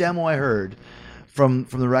first demo I heard from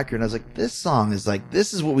the record, and I was like, this song is like,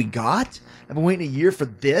 this is what we got? I've been waiting a year for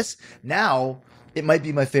this. Now, it might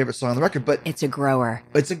be my favorite song on the record, but It's a grower.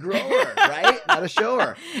 it's a grower, right? Not a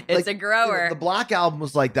shower. It's a grower. The Black Album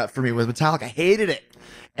was like that for me with Metallica. I hated it.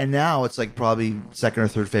 And now it's like probably second or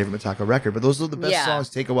third favorite Metallica record. But those are the best Yeah. songs,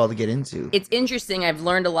 take a while to get into. It's interesting. I've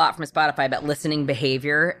learned a lot from Spotify about listening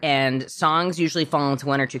behavior, and songs usually fall into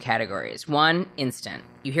one or two categories. One, instant.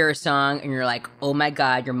 You hear a song and you're like, oh my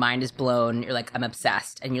God, your mind is blown. You're like, I'm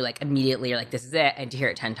obsessed. And you're like, immediately, you're like, this is it. And to hear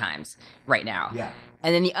it 10 times right now. Yeah.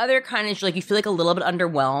 And then the other kind is like, you feel like a little bit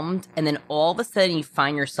underwhelmed. And then all of a sudden you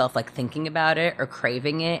find yourself like thinking about it or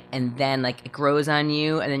craving it. And then like it grows on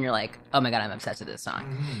you. And then you're like, oh my God, I'm obsessed with this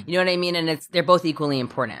song. You know what I mean? And they're both equally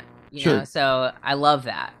important. You Sure. know? So I love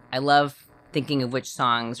that. I love thinking of which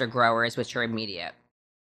songs are growers, which are immediate.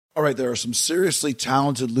 All right, there are some seriously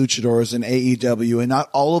talented luchadors in AEW, and not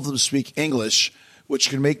all of them speak English, which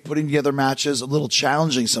can make putting together matches a little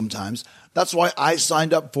challenging sometimes. That's why I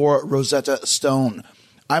signed up for Rosetta Stone.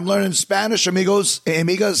 I'm learning Spanish, amigos and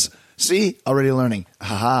amigas. See, already learning.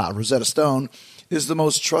 Haha, Rosetta Stone is the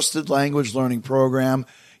most trusted language learning program.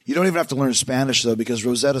 You don't even have to learn Spanish, though, because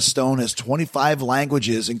Rosetta Stone has 25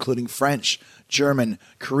 languages, including French, German,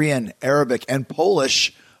 Korean, Arabic, and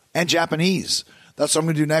Polish, and Japanese. That's what I'm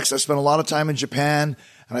going to do next. I spent a lot of time in Japan,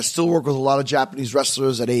 and I still work with a lot of Japanese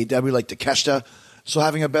wrestlers at AEW, like Takeshita. So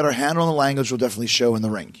having a better handle on the language will definitely show in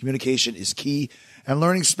the ring. Communication is key, and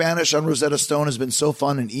learning Spanish on Rosetta Stone has been so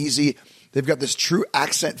fun and easy. They've got this true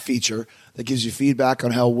accent feature that gives you feedback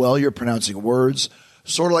on how well you're pronouncing words,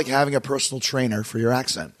 sort of like having a personal trainer for your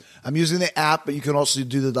accent. I'm using the app, but you can also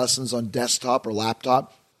do the lessons on desktop or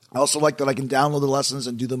laptop. I also like that I can download the lessons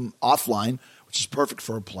and do them offline, which is perfect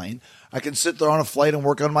for a plane. I can sit there on a flight and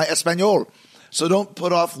work on my Espanol. So don't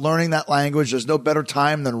put off learning that language. There's no better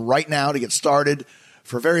time than right now to get started.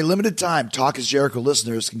 For a very limited time, Talk is Jericho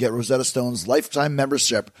listeners can get Rosetta Stone's lifetime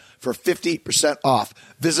membership for 50% off.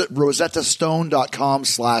 Visit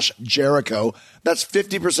rosettastone.com/Jericho. That's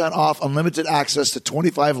 50% off unlimited access to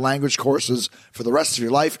 25 language courses for the rest of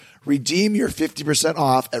your life. Redeem your 50%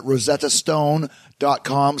 off at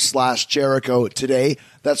rosettastone.com/Jericho today.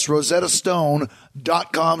 That's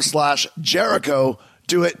rosettastone.com/Jericho.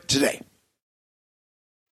 Do it today.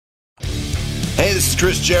 Hey, this is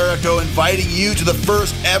Chris Jericho inviting you to the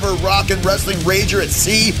first ever Rock and Wrestling Rager at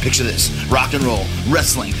Sea. Picture this: rock and roll,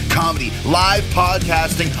 wrestling, comedy, live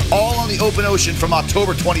podcasting, all on the open ocean from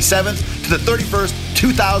October 27th to the 31st,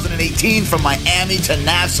 2018, from Miami to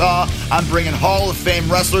Nassau. I'm bringing Hall of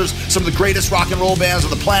Fame wrestlers, some of the greatest rock and roll bands on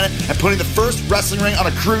the planet, and putting the first wrestling ring on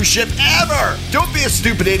a cruise ship ever. Don't be a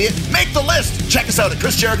stupid idiot. Make the list. Check us out at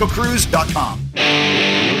ChrisJerichoCruise.com.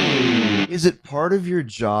 Is it part of your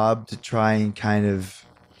job to try and kind of,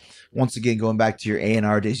 once again, going back to your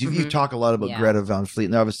A&R days, you talk a lot about Yeah. Greta Van Fleet,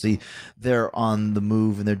 and obviously they're on the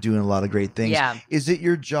move and they're doing a lot of great things. Yeah. Is it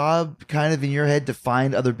your job kind of in your head to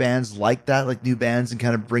find other bands like that, like new bands, and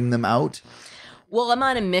kind of bring them out? Well, I'm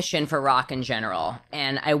on a mission for rock in general,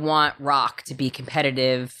 and I want rock to be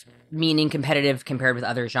competitive, meaning competitive compared with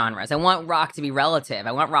other genres. I want rock to be relative.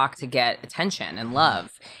 I want rock to get attention and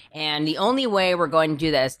love. And the only way we're going to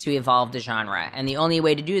do that is to evolve the genre. And the only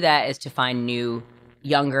way to do that is to find new,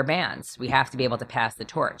 younger bands. We have to be able to pass the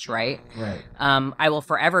torch, right? Right. I will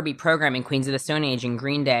forever be programming Queens of the Stone Age and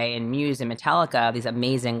Green Day and Muse and Metallica, these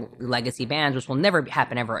amazing legacy bands, which will never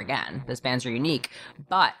happen ever again. Those bands are unique.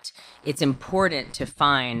 But it's important to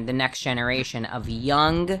find the next generation of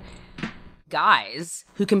young guys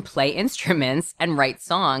who can play instruments and write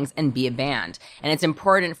songs and be a band. And it's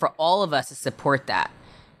important for all of us to support that.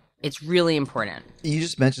 It's really important. You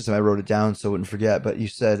just mentioned something. I wrote it down so I wouldn't forget, but you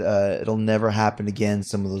said it'll never happen again,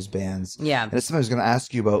 some of those bands. Yeah. And it's something I was going to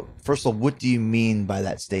ask you about. First of all, what do you mean by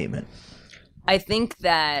that statement? I think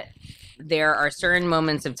that there are certain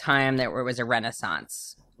moments of time that where it was a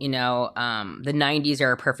renaissance. You know, the 90s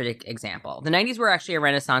are a perfect example. The 90s were actually a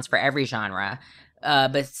renaissance for every genre,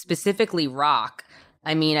 but specifically rock.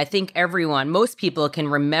 I mean, I think most people can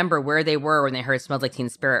remember where they were when they heard Smells Like Teen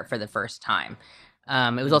Spirit for the first time.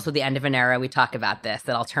 It was also the end of an era. We talk about this,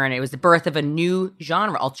 it was the birth of a new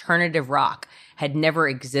genre. Alternative rock had never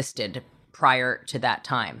existed prior to that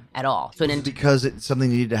time at all. So because something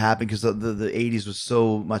needed to happen because the 80s was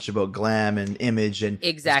so much about glam and image and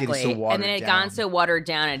exactly, so and then it had down. gone so watered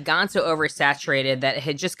down, it had gone so oversaturated that it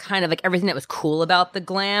had just kind of like everything that was cool about the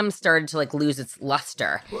glam started to like lose its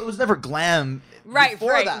luster. Well, it was never glam. Right.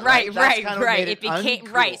 before that, That's kind of what made It became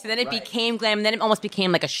uncool. right. So then it became glam, and then it almost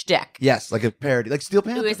became like a shtick. Yes, like a parody, like Steel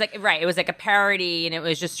Panther. It was like It was like a parody, and it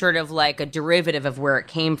was just sort of like a derivative of where it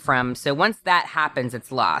came from. So once that happens,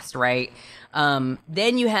 it's lost, right?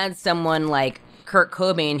 Then you had someone like Kurt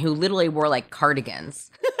Cobain who literally wore like cardigans.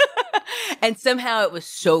 And somehow it was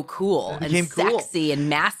so cool and sexy and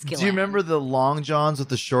masculine. Do you remember the long johns with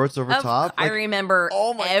the shorts over top? I remember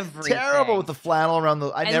everything. Terrible with the flannel around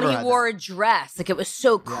the... He wore a dress. Like, it was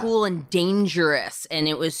so cool and dangerous. And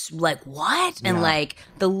it was like, what? And like,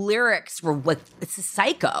 the lyrics were like, it's a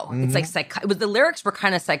psycho. It's like, the lyrics were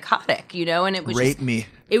kind of psychotic, you know? And it was Rape Me.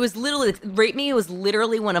 It was literally, Rape Me was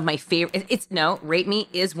literally one of my favorite, Rape Me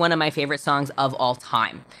is one of my favorite songs of all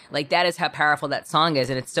time. Like, that is how powerful that song is,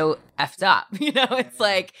 and it's so effed up, you know? It's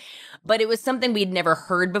like, but it was something we'd never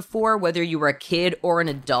heard before, whether you were a kid or an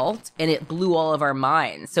adult, and it blew all of our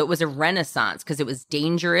minds. So it was a renaissance, because it was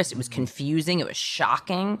dangerous, it was confusing, it was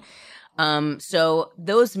shocking. So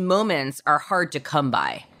those moments are hard to come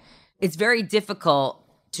by. It's very difficult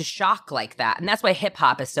to shock like that. And that's why hip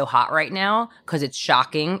hop is so hot right now, because it's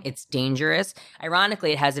shocking, it's dangerous.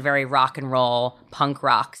 Ironically, it has a very rock and roll, punk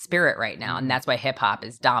rock spirit right now, and that's why hip hop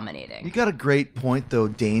is dominating. You got a great point, though,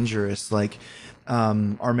 dangerous. Like,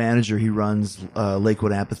 our manager, he runs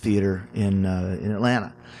Lakewood Amphitheater in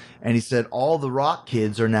Atlanta. And he said all the rock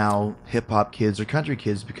kids are now hip hop kids or country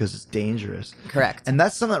kids because it's dangerous. Correct. And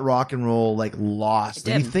that's something that rock and roll like lost.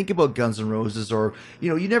 It And did. you think about Guns N' Roses, or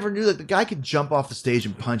you never knew that the guy could jump off the stage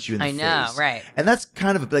and punch you in the face. I know, right. And that's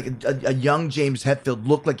kind of like a young James Hetfield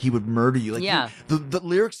looked like he would murder you. Like Yeah. the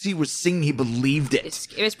lyrics he was singing, he believed it.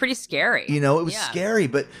 It was pretty scary. It was scary,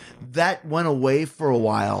 but that went away for a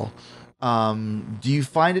while. Do you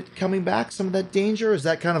find it coming back, some of that danger, or is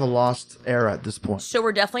that kind of a lost era at this point? So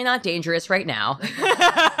we're definitely not dangerous right now.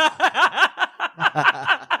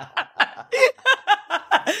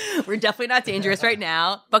 We're definitely not dangerous right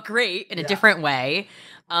now, but great in a different way.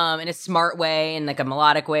 In a smart way, in like a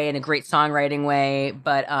melodic way, in a great songwriting way.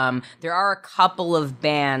 But there are a couple of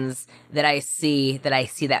bands that I see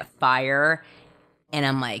that fire, and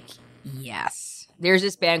I'm like, yes. There's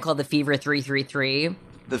this band called the Fever 333.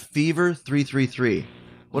 The Fever 333.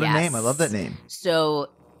 What Yes. a name. I love that name. So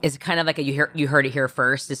it's kind of like you heard it here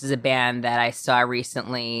first. This is a band that I saw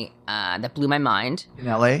recently that blew my mind. In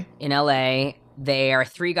LA? In LA. They are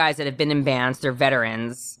three guys that have been in bands. They're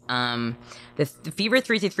veterans. The Fever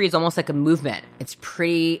 333 is almost like a movement.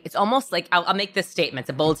 It's almost like, I'll make this statement.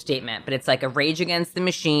 It's a bold statement, but it's like a Rage Against the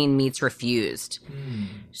Machine meets Refused.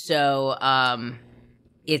 So,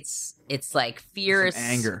 it's like fierce,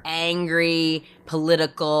 angry,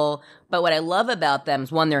 political. But what I love about them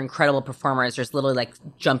is, one, they're incredible performers. There's literally like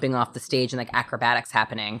jumping off the stage and like acrobatics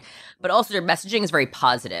happening. But also their messaging is very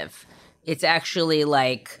positive. It's actually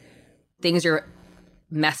like, things are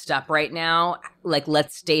messed up right now. Like,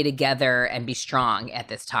 let's stay together and be strong at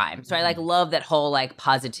this time. So I like love that whole like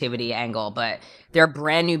positivity angle. But they're a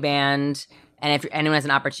brand new band. And if anyone has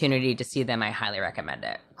an opportunity to see them, I highly recommend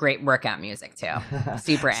it. Great workout music, too.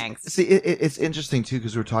 Super angst. See, it's interesting, too,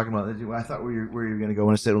 because we were talking about it. I thought where you were going to go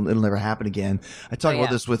when I said it'll never happen again. I talk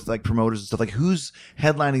about this with, like, promoters and stuff. Like, who's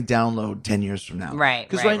headlining Download 10 years from now? Right,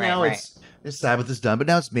 Because right now it's Sabbath is done, but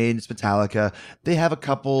now it's Maiden, it's Metallica. They have a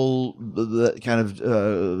couple the kind of,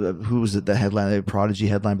 who was it, the headline? They had Prodigy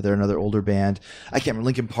headline, but they're another older band. I can't remember,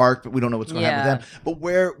 Linkin Park, but we don't know what's going to happen with them. But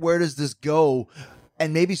where does this go?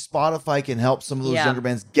 And maybe Spotify can help some of those younger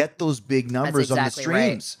bands get those big numbers on the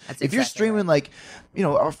streams. Right. If you're streaming like,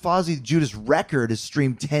 our Fozzy Judas record is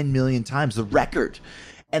streamed 10 million times, the record.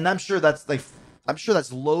 And I'm sure that's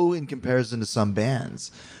low in comparison to some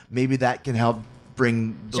bands. Maybe that can help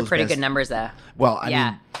bring those Some pretty bands. good numbers, though. Well, I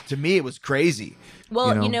mean, to me it was crazy.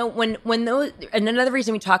 Well, when those, and another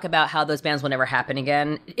reason we talk about how those bands will never happen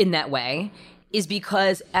again in that way is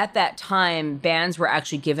because at that time, bands were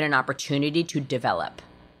actually given an opportunity to develop.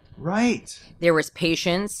 Right. There was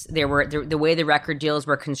patience. The way the record deals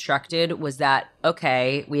were constructed was that,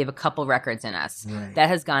 okay, we have a couple records in us. Right. That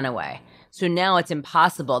has gone away. So now it's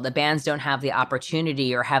impossible. The bands don't have the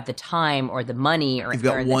opportunity or have the time or the money. You've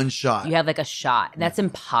got one shot. You have like a shot. That's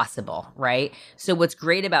impossible, right? So what's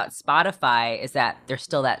great about Spotify is that there's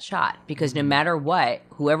still that shot, because no matter what,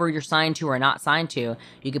 whoever you're signed to or not signed to,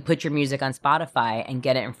 you could put your music on Spotify and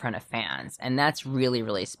get it in front of fans. And that's really,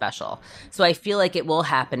 really special. So I feel like it will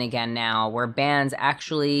happen again now, where bands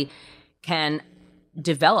actually can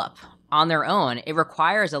develop on their own. It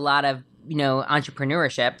requires a lot of,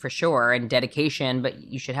 entrepreneurship for sure and dedication, but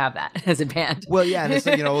you should have that as a band. Well, yeah, and it's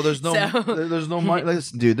like, there's no So- there's no money.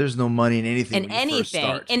 Listen, dude, there's no money in anything. in when you first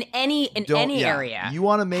anything, start. in any area. You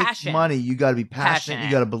want to make Passion. money, you got to be passionate.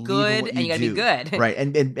 You got to believe Good, in what and you gotta do. be good. Right,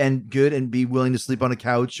 and good, and be willing to sleep on a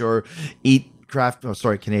couch or eat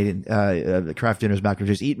Canadian craft dinners, mac and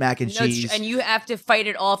cheese. Eat mac and No, it's cheese. true. And you have to fight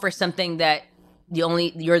it all for something that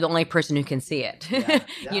you're the only person who can see it.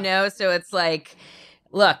 So it's like,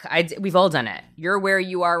 look, we've all done it. You're where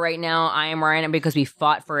you are right now. I am where I am because we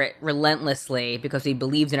fought for it relentlessly because we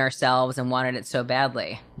believed in ourselves and wanted it so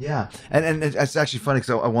badly. Yeah, and it's actually funny because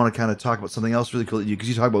I want to kind of talk about something else really cool that because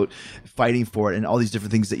you talk about fighting for it and all these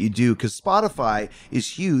different things that you do. Because Spotify is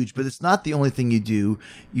huge, but it's not the only thing you do.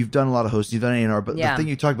 You've done a lot of hosting, you've done A&R, but Yeah. the thing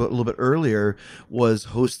you talked about a little bit earlier was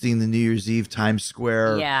hosting the New Year's Eve Times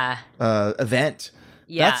Square event.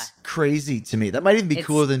 Yeah. That's crazy to me. That might even be It's-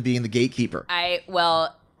 cooler than being the gatekeeper. I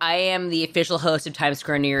am the official host of Times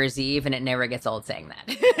Square New Year's Eve, and it never gets old saying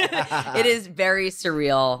that. It is very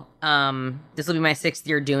surreal. This will be my 6th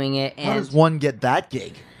year doing it. How And does one get that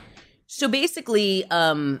gig? so basically,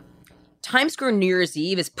 Times Square New Year's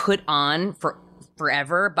Eve is put on for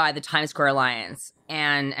forever by the Times Square Alliance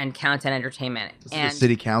and Countdown Entertainment. Is it a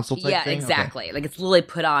city council type yeah, thing? Okay. exactly. Like it's literally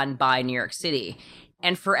put on by New York City.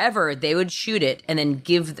 And forever they would shoot it and then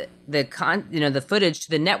give the footage to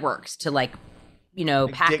the networks to package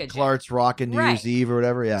Dick it. Clark's Rockin' New Right. Year's Eve or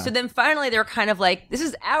whatever. Yeah. So then finally they're kind of like, this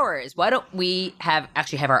is ours. Why don't we have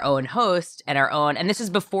our own host and our own? And this is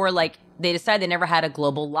before they decided they never had a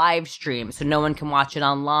global live stream, so no one can watch it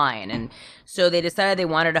online. And so they decided they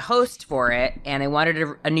wanted a host for it, and they wanted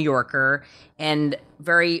a New Yorker. And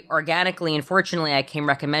very organically and fortunately, I came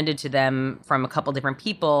recommended to them from a couple different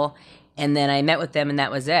people. And then I met with them, and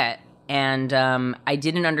that was it. And I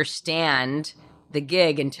didn't understand the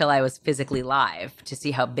gig until I was physically live to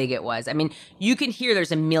see how big it was. I mean, you can hear there's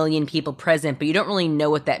 1 million people present, but you don't really know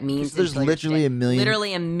what that means. There's until you're literally there. 1 million?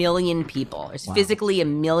 Literally 1 million people. There's physically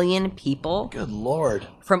 1 million people Good Lord.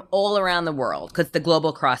 from all around the world because the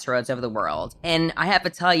global crossroads of the world. And I have to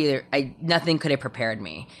tell you, nothing could have prepared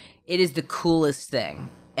me. It is the coolest thing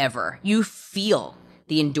ever. You feel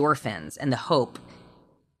the endorphins and the hope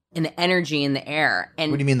and the energy in the air.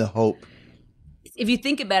 And What do you mean the hope? if you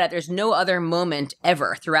think about it, there's no other moment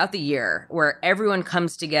ever throughout the year where everyone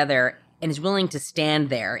comes together and is willing to stand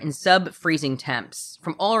there in sub-freezing temps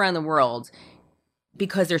from all around the world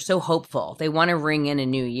because they're so hopeful. They want to ring in a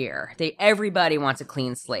new year. Everybody wants a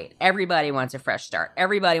clean slate. Everybody wants a fresh start.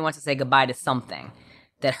 Everybody wants to say goodbye to something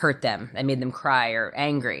that hurt them, that made them cry or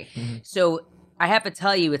angry. Mm-hmm. So I have to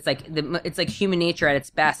tell you, it's like human nature at its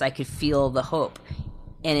best. I could feel the hope,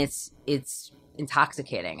 and it's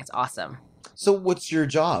intoxicating. It's awesome. So what's your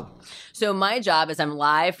job? So my job is I'm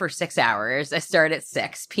live for 6 hours. I start at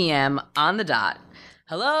 6 p.m. on the dot.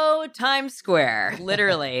 Hello, Times Square.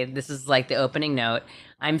 Literally, this is like the opening note.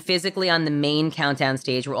 I'm physically on the main countdown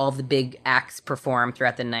stage where all of the big acts perform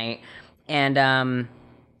throughout the night. And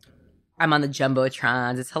I'm on the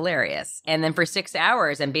Jumbotrons. It's hilarious. And then for 6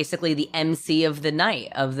 hours, I'm basically the MC of the night,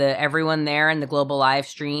 of everyone there and the global live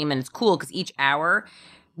stream. And it's cool because each hour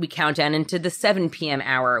we count down into the 7 p.m.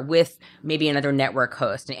 hour with maybe another network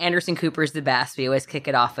host. And Anderson Cooper's the best. We always kick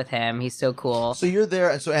it off with him. He's so cool. So you're there,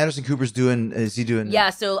 and so Anderson Cooper's is he doing? Yeah,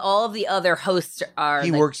 so all of the other hosts are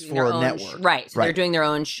He works doing their for a own network. right? So Right. they're doing their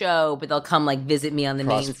own show, but they'll come visit me on the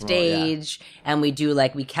main Cross-promote, yeah. stage, and we do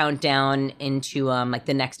we count down into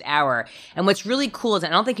the next hour. And what's really cool is,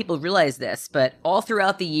 and I don't think people realize this, but all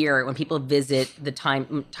throughout the year when people visit the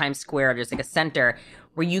Times Square, there's a center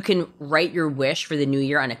where you can write your wish for the new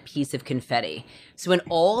year on a piece of confetti. So when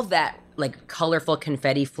all of that colorful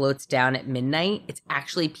confetti floats down at midnight, it's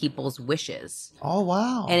actually people's wishes. Oh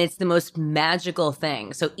wow. And it's the most magical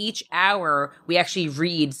thing. So each hour, we actually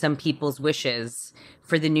read some people's wishes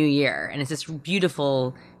for the new year. And it's this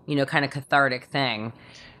beautiful, kind of cathartic thing.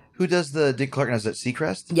 Who does the Dick Clark? Is that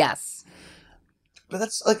Seacrest? Yes. But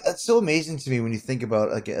that's so amazing to me when you think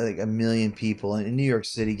about like 1 million people in New York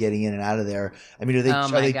City getting in and out of there. I mean, Oh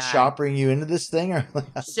my are they God. choppering you into this thing or?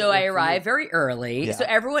 So I arrive very early. Yeah. So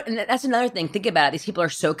everyone, and that's another thing. Think about it. These people are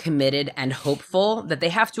so committed and hopeful that they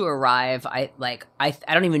have to arrive. I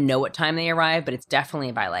don't even know what time they arrive, but it's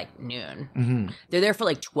definitely by noon. Mm-hmm. They're there for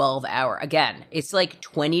 12 hours. Again, it's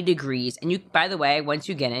 20 degrees. And by the way, once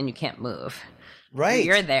you get in, you can't move. Right.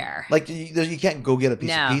 You're there. You can't go get a piece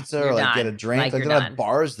No, of pizza you're or done. get a drink. Like, They you're don't done. have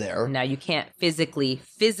bars there. No, you can't physically.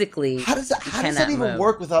 How does that cannot even move.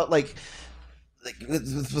 work without with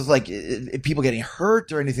people getting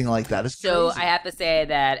hurt or anything like that? It's So crazy. I have to say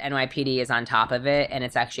that NYPD is on top of it, and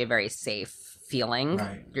it's actually a very safe feeling.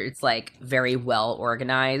 Right. It's like very well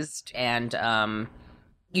organized, and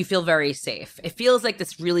you feel very safe. It feels like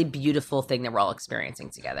this really beautiful thing that we're all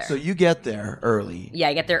experiencing together. So you get there early. Yeah,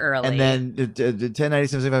 I get there early. And then the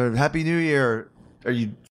 10:97, Happy New Year. Are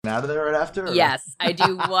you out of there right after? Or? Yes, I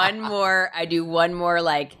do one more. I do one more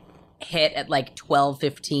like hit at like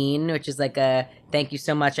 12:15, which is like a thank you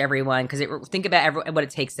so much everyone, because think about what it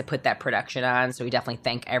takes to put that production on. So we definitely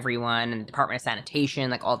thank everyone and the Department of Sanitation,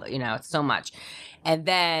 like all the, it's so much. And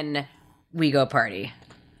then we go party.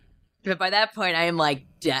 But by that point, I am like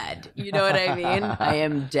dead. You know what I mean? I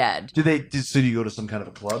am dead. So do you go to some kind of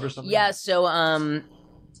a club or something? Yeah. So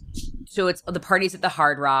it's the party's at the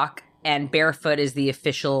Hard Rock, and Barefoot is the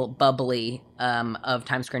official bubbly of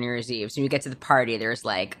Times Square New Year's Eve. So when you get to the party, there's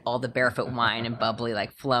like all the Barefoot wine and bubbly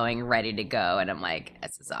like flowing, ready to go, and I'm like,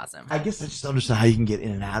 this is awesome. I guess I just don't understand how you can get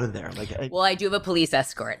in and out of there. Well, I do have a police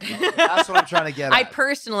escort. That's what I'm trying to get at. I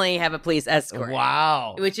personally have a police escort.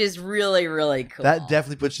 Wow. Which is really, really cool. That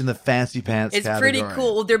definitely puts you in the fancy pants It's category. pretty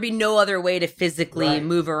cool. Well, there'd be no other way to physically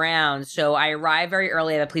move around. So I arrive very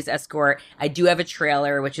early. I have a police escort. I do have a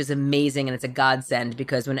trailer, which is amazing, and it's a godsend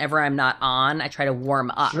because whenever I'm not on, I try to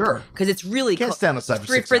warm up. Sure. Because it's really Can't cold. stand outside for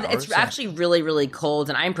 6 hours. It's actually really, really cold,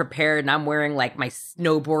 and I'm prepared, and I'm wearing like my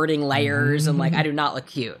snowboarding layers, and like I do not look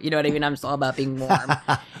cute. You know what I mean? I'm just all about being warm.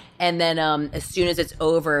 And then as soon as it's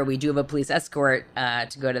over, we do have a police escort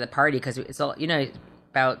to go to the party because it's all, we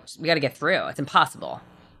got to get through. It's impossible.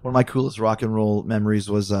 One of my coolest rock and roll memories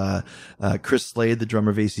was Chris Slade, the drummer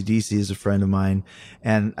of AC/DC, is a friend of mine.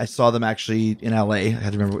 And I saw them actually in LA. I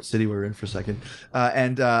had to remember what city we were in for a second.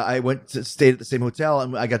 And I stayed at the same hotel,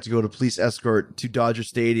 and I got to go to police escort to Dodger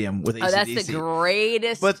Stadium with AC/DC. Oh, that's the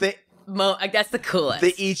greatest. But that's the coolest.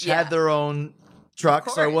 they each had their own truck,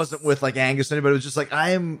 so I wasn't with like Angus or anybody. It was just like,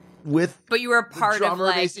 I am with But you were a part of drummer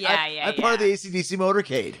like, AC. I'm part of the AC/DC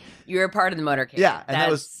motorcade. You were a part of the motorcade. Yeah, and that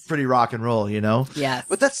was pretty rock and roll, Yes.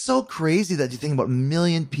 But that's so crazy that you think about 1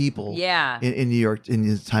 million people in New York,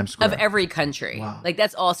 in Times Square. Of every country. Wow. Like,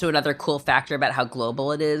 that's also another cool factor about how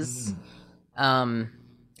global it is.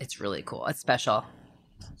 It's really cool. It's special.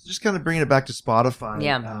 So just kind of bringing it back to Spotify.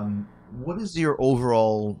 Yeah. What is your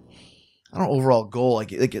overall goal?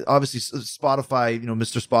 Like obviously Spotify,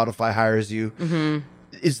 Mr. Spotify hires you. Mm-hmm.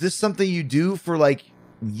 Is this something you do for like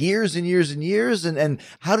years and years and years? And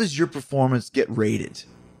how does your performance get rated?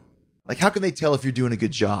 Like, how can they tell if you're doing a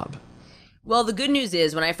good job? Well, the good news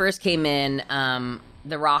is when I first came in, the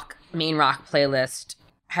main rock playlist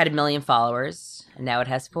had 1 million followers, and now it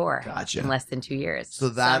has 4. Gotcha. In less than 2 years.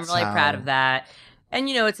 So I'm really proud of that. And,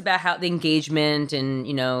 it's about how the engagement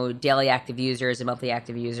and, daily active users and monthly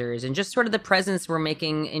active users and just sort of the presence we're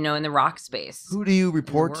making, in the rock space. Who do you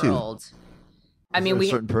report to? World. I Is mean, there a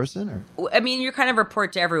certain person, or? you kind of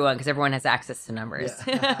report to everyone because everyone has access to numbers.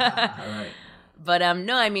 Yeah. All right. But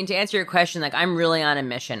no, I mean, to answer your question, like, I'm really on a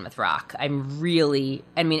mission with rock.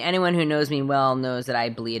 Anyone who knows me well knows that I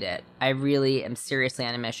bleed it. I really am seriously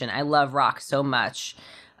on a mission. I love rock so much.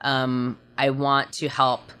 I want to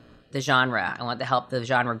help the genre. I want to help the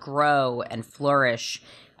genre grow and flourish.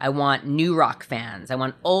 I want new rock fans. I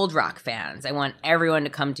want old rock fans. I want everyone to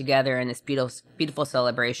come together in this beautiful, beautiful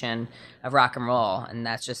celebration of rock and roll. And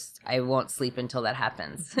that's just, I won't sleep until that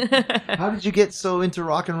happens. How did you get so into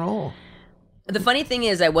rock and roll? The funny thing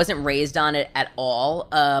is I wasn't raised on it at all.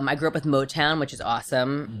 I grew up with Motown, which is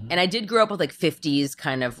awesome. Mm-hmm. And I did grow up with like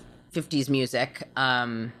 50s music.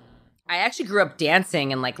 I actually grew up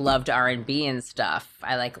dancing and like loved R&B and stuff.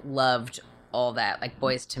 I like loved all that, like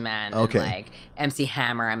Boyz II Men, and like MC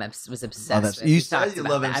Hammer. Was obsessed with. You said you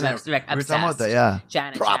love MC Hammer. We were talking about that, yeah.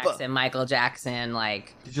 Janet Jackson, Michael Jackson,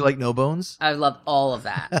 like. Did you like No Bones? I love all of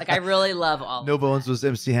that. Like, I really love all. No Bones was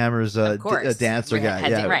MC Hammer's a dancer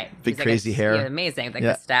guy, right? Big crazy hair, amazing, like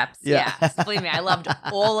the steps. Yeah, believe me, I loved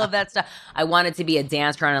all of that stuff. I wanted to be a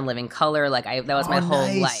dancer on In Living Color. Like, that was my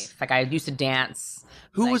whole life. Like, I used to dance.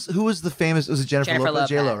 Who was the famous? Was it Jennifer Lopez?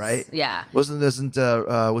 J-Lo, right? Yeah. What's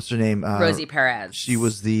her name? Rosie Perez. She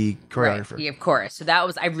was the choreographer. Right. Yeah, of course. So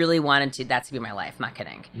I really wanted that to be my life. I'm not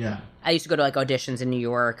kidding. Yeah. I used to go to like auditions in New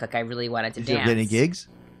York. Like, I really wanted to dance. Did you get any gigs?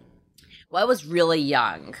 Well, I was really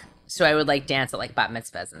young, so I would like dance at like bat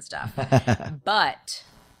mitzvahs and stuff. But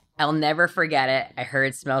I'll never forget it. I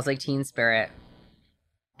heard "Smells Like Teen Spirit,"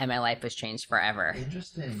 and my life was changed forever.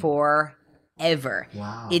 Interesting. Ever.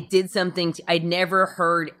 Wow. It did something I'd never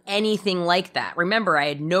heard anything like that. Remember, I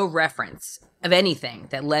had no reference of anything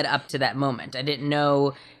that led up to that moment. I didn't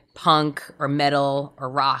know punk or metal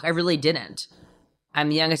or rock. I really didn't. I'm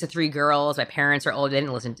the youngest of 3 girls. My parents are old. I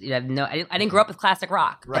didn't listen to, I didn't grow up with classic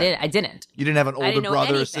rock. Right. I didn't. You didn't have an older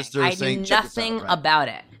brother or sister I saying, knew nothing about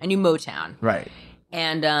it. I knew Motown. Right.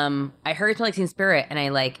 And I heard Smell Like Teen Spirit, and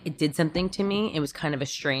it did something to me. It was kind of a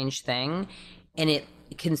strange thing, and it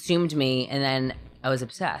consumed me, and then I was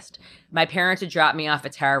obsessed. My parents would drop me off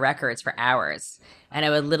at Tower Records for hours, and I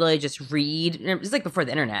would literally just read. It was like before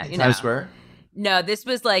the internet, you know. Times Square? No, this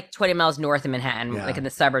was like 20 miles north of Manhattan, Yeah. like in the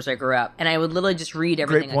suburbs where I grew up, and I would literally just read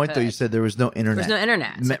everything. Great point, I though. could. You said there was no internet. There's no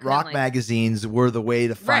internet. So I couldn't, Rock magazines were the way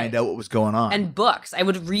to find Right. out what was going on. And books. I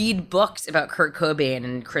would read books about Kurt Cobain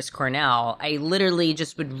and Chris Cornell. I literally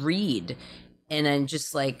just would read and then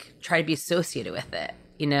just try to be associated with it.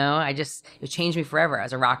 You know, it changed me forever. I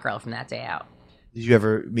was a rock girl from that day out. Did you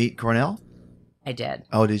ever meet Cornell? I did.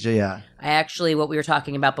 Oh, did you? Yeah. I actually, what we were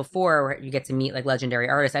talking about before, where you get to meet legendary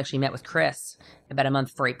artists, I actually met with Chris about a month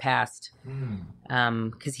before he passed.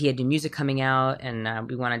 Because he had new music coming out, and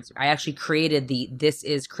I actually created the This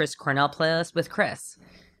Is Chris Cornell playlist with Chris.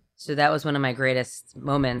 So that was one of my greatest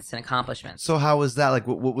moments and accomplishments. So how was that? Like,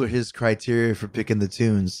 what were his criteria for picking the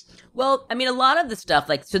tunes? Well, I mean, a lot of the stuff,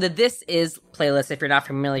 so the This Is playlist, if you're not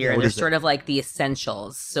familiar, Yeah, what there's is it? sort of the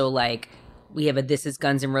essentials. So we have a This Is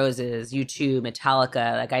Guns N' Roses, U2,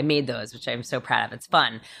 Metallica. I made those, which I'm so proud of. It's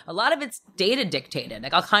fun. A lot of it's data dictated.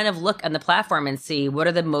 I'll kind of look on the platform and see what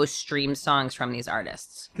are the most streamed songs from these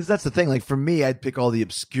artists. Because that's the thing. Like, for me, I'd pick all the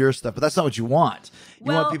obscure stuff, but that's not what you want.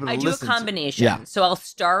 You want people to I do a listen to- combination. Yeah. So I'll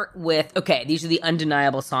start with, okay, these are the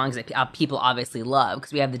undeniable songs that people obviously love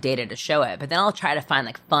because we have the data to show it. But then I'll try to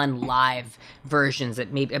find fun live versions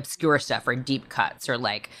that maybe obscure stuff or deep cuts or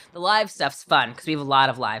the live stuff's fun because we have a lot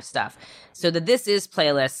of live stuff. So the This Is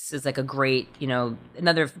playlist is a great,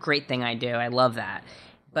 another great thing I do. I love that.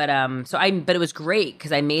 But but it was great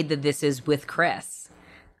because I made the This Is with Chris.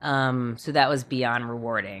 So that was beyond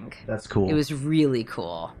rewarding. That's cool. It was really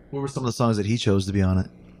cool. What were some of the songs that he chose to be on it?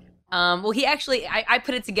 Well, he actually, I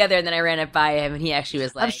put it together and then I ran it by him and he actually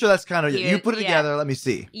was like, I'm sure that's kind of you put it yeah. together. Let me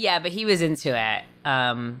see. Yeah, but he was into it.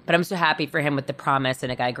 But I'm so happy for him with The Promise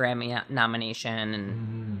and a Guy Grammy nomination.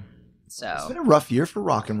 And so It's been a rough year for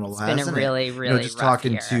rock and roll. been a hasn't really, it? really just rough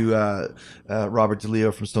talking year. to Robert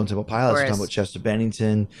DeLeo from Stone Temple Pilots, course. talking about Chester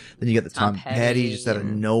Bennington. Then you get the Tom Tom Petty Petty just out of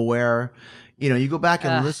and- nowhere. You go back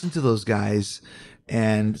and listen to those guys,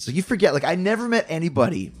 and so you forget. I never met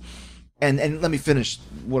anybody. And let me finish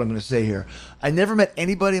what I'm going to say here. I never met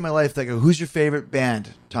anybody in my life that go, "Who's your favorite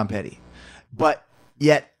band?" Tom Petty. But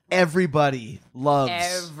yet everybody loves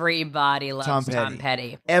Tom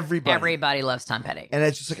Petty. Everybody loves Tom Petty. And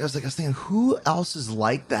it's just I was thinking, who else is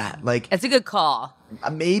like that? It's a good call.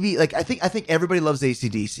 Maybe I think everybody loves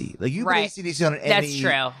AC/DC. You put Right. AC/DC on any. That's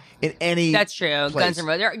true. In any. That's true. place. Guns N'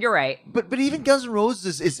 Roses. You're right. But even Guns N'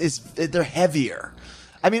 Roses is they're heavier.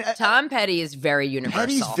 I mean, Tom Petty is very universal.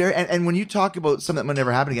 Petty's very and when you talk about something that might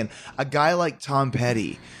never happen again, a guy like Tom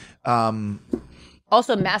Petty,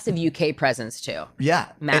 Also, massive UK presence too. yeah,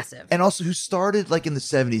 Massive. and also who started in the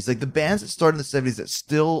 70s, the bands that started in the 70s that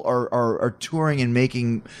still are touring and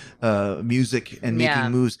making music and making Yeah.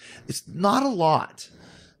 moves. It's not a lot,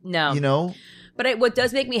 No. But what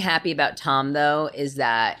does make me happy about Tom, though, is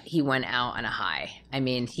that he went out on a high. I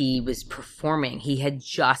mean, he was performing. He had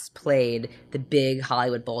just played the big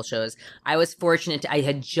Hollywood Bowl shows. I was fortunate. I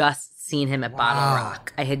had just seen him at Bottle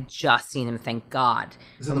Rock. I had just seen him, thank God.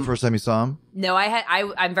 Is that the first time you saw him? No,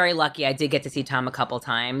 I'm very lucky. I did get to see Tom a couple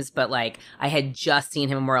times, but I had just seen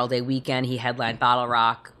him Memorial Day weekend. He headlined Bottle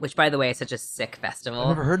Rock, which, by the way, is such a sick festival. I've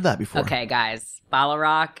never heard that before. Okay, guys, Bottle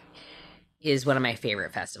Rock is one of my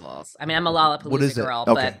favorite festivals. I mean, I'm a Lollapalooza What is it? girl,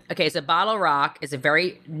 Okay. but so Bottle Rock is a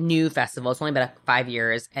very new festival. It's only been 5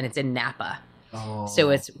 years, and it's in Napa. Oh. So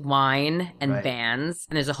it's wine and Right. bands,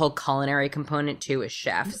 and there's a whole culinary component too with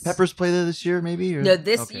chefs. Peppers play there this year, maybe? Or? No,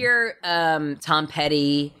 this Okay. year, Tom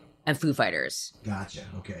Petty and Foo Fighters. Gotcha.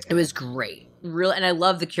 Okay. It was great. And I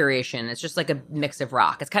love the curation. It's just a mix of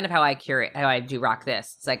rock. It's kind of how I curate, how I do Rock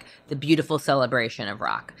This. It's the beautiful celebration of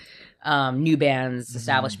rock. New bands,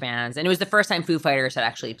 established bands. And it was the first time Foo Fighters had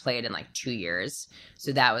actually played in 2 years.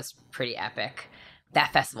 So that was pretty epic.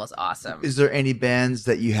 That festival is awesome. Is there any bands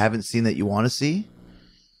that you haven't seen that you want to see?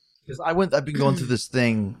 Because I've been going through this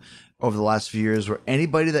thing over the last few years where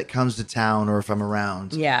anybody that comes to town or if I'm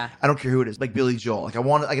around, Yeah. I don't care who it is, like Billy Joel.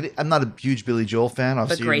 I'm not a huge Billy Joel fan.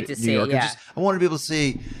 Obviously, great you're to New see, Yorker. yeah. I want to be able to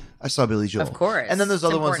see. I saw Billy Joel, Of course. and then there's It's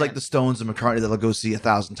other ones like important. the Stones and McCartney that I'll go see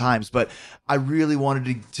 1,000 times. But I really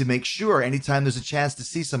wanted to make sure anytime there's a chance to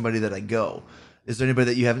see somebody that I go. Is there anybody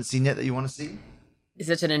that you haven't seen yet that you want to see? It's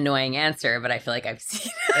such an annoying answer, but I feel like I've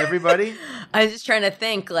seen it. Everybody? I was just trying to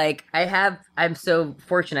think. I'm so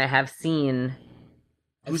fortunate. I have seen.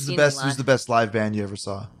 I've Who's the seen best? a lot. Who's the best live band you ever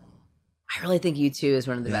saw? I really think U2 is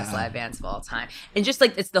one of the best Yeah. live bands of all time. And just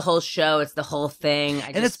it's the whole show, it's the whole thing.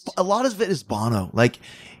 And it's a lot of it is Bono.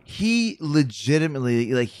 he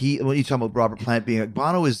legitimately, like, when you talk about Robert Plant being like,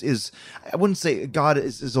 Bono is I wouldn't say God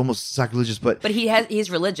is almost sacrilegious, but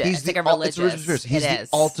he's religious. he's It's like a religious. He's it the is.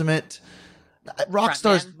 ultimate.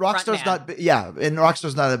 Rockstar's Frontman. not, yeah, and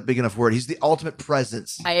rockstar's not a big enough word. He's the ultimate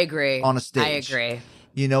presence. I agree. On a stage. I agree.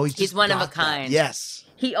 You know, He's just one of got a kind. that. Yes.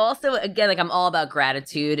 He also, again, like, I'm all about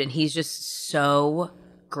gratitude, and he's just so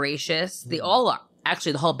gracious. They all are.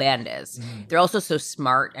 Actually, the whole band is. They're also so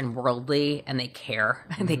smart and worldly, and they care.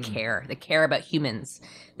 They care. They care about humans.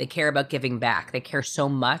 They care about giving back. They care so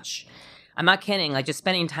much. I'm not kidding. Like, just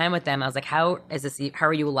spending time with them, I was like, how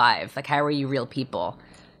are you alive? Like, how are you real people?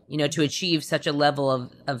 You know, to achieve such a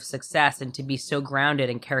level of success and to be so grounded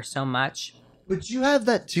and care so much. But you have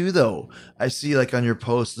that too, though. I see, like, on your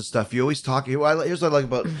posts and stuff. You always talk. Here's what I like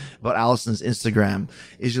about Allison's Instagram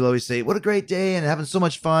is you'll always say, "What a great day!" and having so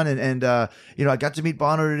much fun. And you know, I got to meet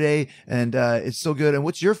Bono today, and it's so good. And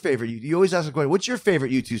what's your favorite? You always ask a question. What's your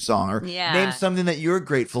favorite U2 song? Or name something that you're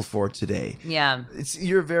grateful for today. Yeah,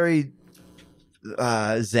 you're very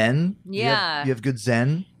zen. Yeah, you have good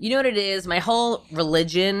zen. You know what it is? My whole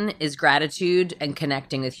religion is gratitude and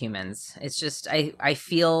connecting with humans. It's just I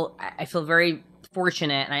feel very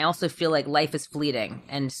fortunate, and I also feel like life is fleeting,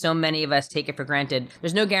 and so many of us take it for granted.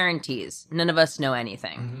 There's no guarantees. None of us know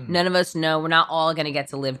anything. None of us know. We're not all going to get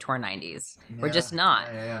to live to our 90s. We're just not.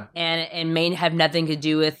 And it may have nothing to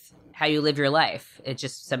do with how you live your life. It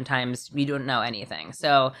just sometimes we don't know anything.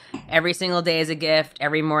 So every single day is a gift.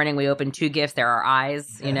 Every morning we open 2 gifts. There are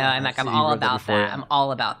eyes, you know, and like I'm all about that. I'm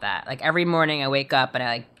all about that. Like every morning I wake up and I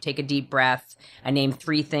like take a deep breath. I name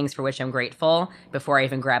 3 things for which I'm grateful before I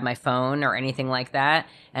even grab my phone or anything like that.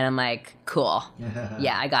 And I'm like, cool.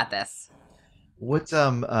 Yeah, I got this. What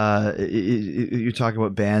you're talking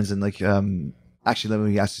about bands and like actually let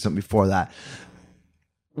me ask you something before that.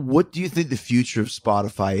 What do you think the future of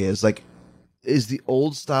Spotify is? Like, is the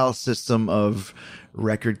old style system of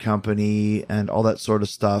record company and all that sort of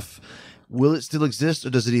stuff, will it still exist, or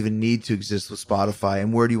does it even need to exist with Spotify?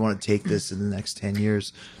 And where do you want to take this in the next 10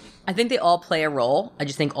 years? I think they all play a role. I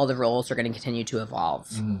just think all the roles are going to continue to evolve.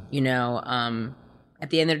 You know,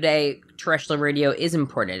 at the end of the day, terrestrial radio is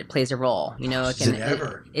important. It plays a role. You know, it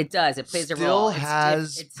does. It plays a role. It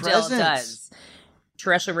still does.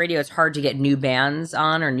 Terrestrial radio, it's hard to get new bands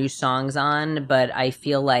on or new songs on, but I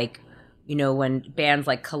feel like, you know, when bands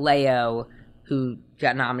like Kaleo, who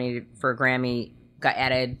got nominated for a Grammy, got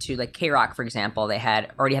added to like K-Rock, for example, they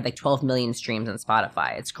already had like 12 million streams on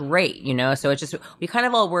Spotify. It's great, you know? So it's just, we kind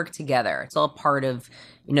of all work together. It's all part of,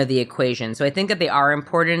 you know, the equation. So I think that they are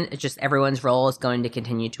important. It's just everyone's role is going to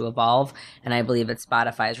continue to evolve. And I believe that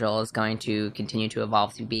Spotify's role is going to continue to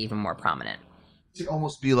evolve to be even more prominent. To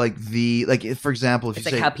almost be like for example, if it's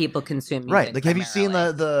you like say how people consume music, right, like have you seen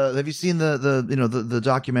the you know the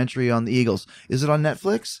documentary on the Eagles? Is it on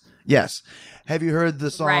Netflix? Yes. Have you heard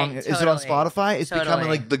the song? Right, Is it on Spotify? It's becoming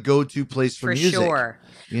like the go-to place for music. Sure.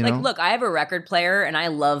 You like, know? look, I have a record player and I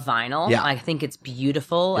love vinyl. Yeah. I think it's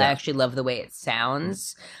beautiful. Yeah. I actually love the way it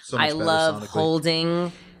sounds. So much I better love sonically.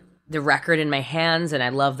 holding the record in my hands, and I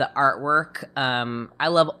love the artwork. I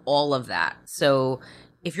love all of that. So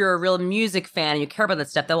if you're a real music fan and you care about that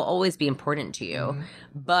stuff, that will always be important to you.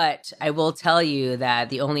 But I will tell you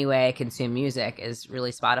that the only way I consume music is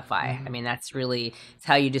really Spotify. I mean, it's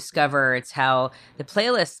how you discover, it's how the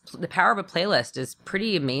power of a playlist is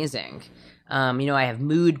pretty amazing. You know, I have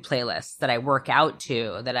mood playlists that I work out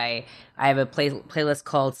to, that I have a playlist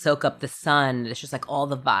called Soak Up the Sun. It's just like all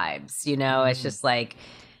the vibes, you know, it's just like,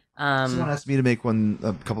 someone asked me to make one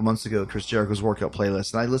a couple months ago, Chris Jericho's workout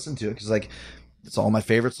playlist, and I listened to it because like it's all my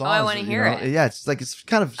favorite songs. Oh, I want to hear it. Yeah, it's like it's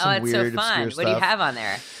kind of some it's weird, so fun. obscure What stuff. do you have on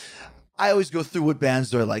there? I always go through what bands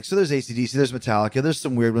do I like. So there's AC/DC, there's Metallica, there's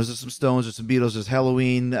some weird ones, there's some Stones, there's some Beatles, there's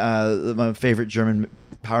Halloween, my favorite German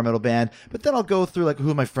power metal band. But then I'll go through like who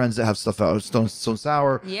are my friends that have stuff out. Stone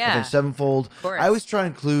Sour, Yeah. Sevenfold. Of course. I always try to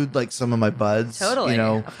include like some of my buds. Totally, You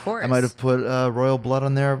know, of course. I might have put Royal Blood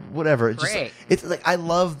on there, whatever. Great. It's like I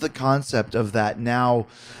love the concept of that now,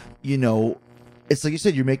 you know. It's like you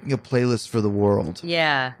said, you're making a playlist for the world.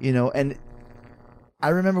 Yeah. You know, and I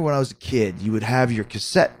remember when I was a kid, you would have your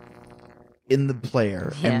cassette in the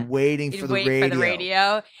player and waiting for the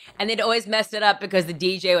radio. And they'd always mess it up because the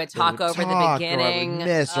DJ would talk over the beginning. Or I would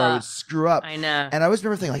miss, or I would screw up. I know. And I always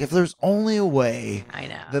remember thinking, like, if there's only a way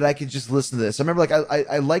that I could just listen to this. I remember, like,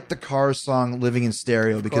 I like the Cars song "Living in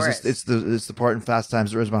Stereo" because it's the part in Fast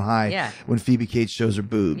Times at Ridgemont High when Phoebe Cates shows her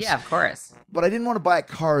boobs. Yeah, of course. But I didn't want to buy a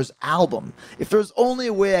Cars album. If there was only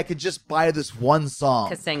a way I could just buy this one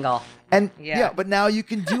song. A single. And Yeah. but now you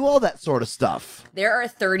can do all that sort of stuff. There are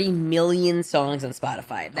 30 million songs on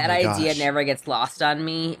Spotify. That my idea gosh. never gets lost on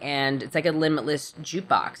me, and it's like a limitless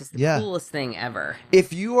jukebox. It's the Yeah. coolest thing ever.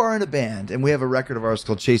 If you are in a band, and we have a record of ours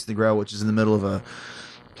called Chasing the Grail, which is in the middle of a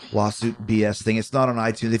lawsuit BS thing. It's not on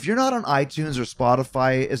iTunes. If you're not on iTunes or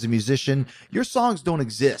Spotify as a musician, your songs don't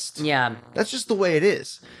exist. Yeah. That's just the way it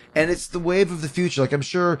is. And it's the wave of the future. Like, I'm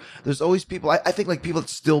sure there's always people, I think, like, people that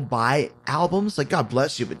still buy albums. Like, God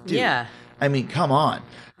bless you, but dude, Yeah. I mean, come on.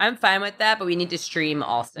 I'm fine with that, but we need to stream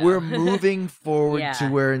also. We're moving forward Yeah. to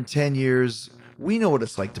where in 10 years, we know what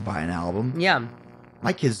it's like to buy an album. Yeah.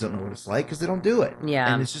 My kids don't know what it's like because they don't do it.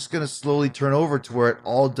 Yeah. And it's just going to slowly turn over to where it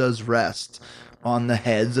all does rest on the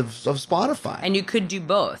heads of Spotify. And you could do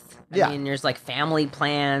both. Yeah. I mean, there's like family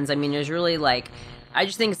plans. I mean, there's really like, I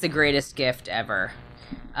just think it's the greatest gift ever.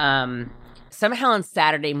 Somehow on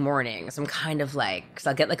Saturday mornings, I'm kind of like, because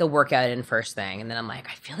I'll get like a workout in first thing, and then I'm like,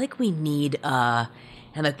 I feel like we need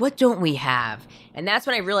and I'm like, what don't we have? And that's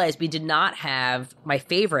when I realized we did not have my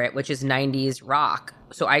favorite, which is 90s rock.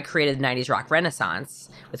 So I created the 90s rock renaissance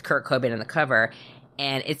with Kurt Cobain on the cover.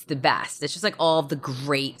 And it's the best. It's just like all of the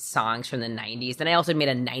great songs from the 90s. Then I also made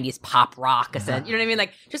a 90s pop rock. You know what I mean?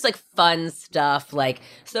 Like just like fun stuff. Like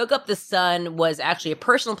Soak Up the Sun was actually a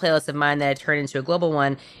personal playlist of mine that I turned into a global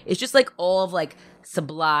one. It's just like all of like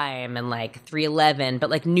Sublime and like 311, but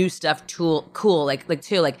like new stuff, cool. Like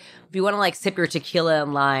too, like if you want to like sip your tequila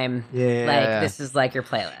and lime, Yeah. this is like your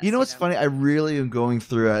playlist. You know what's funny? I really am going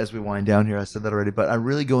through, as we wind down here, I said that already, but I'm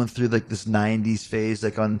really going through like this 90s phase,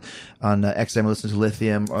 like on XM, I listen to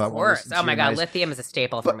Lithium. Or Of course. Oh my God. Lithium is a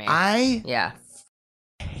staple for But me. I Yeah.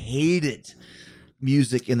 hated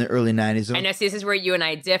music in the early 90s. I know. See, this is where you and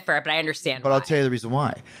I differ, but I understand But why. I'll tell you the reason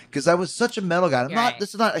why. Because I was such a metal guy. You're right.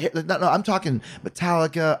 This is not, no, I'm talking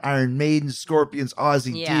Metallica, Iron Maiden, Scorpions,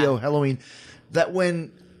 Ozzy, Yeah. Dio, Halloween. That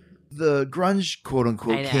when the grunge, quote I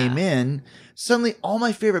unquote, know. came in, suddenly all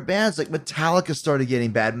my favorite bands, like Metallica, started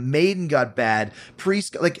getting bad. Maiden got bad.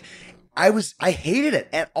 Priest, like, I hated it.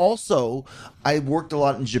 And also, I worked a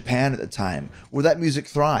lot in Japan at the time where that music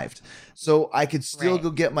thrived. So I could still Right. go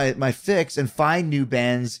get my fix and find new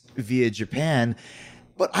bands via Japan.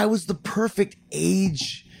 But I was the perfect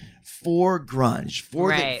age for grunge, for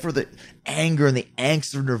Right. the anger and the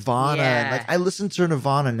angst of Nirvana. And Yeah. like I listen to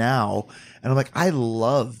Nirvana now and I'm like, I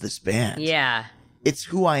love this band. Yeah. It's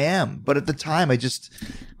who I am. But at the time I just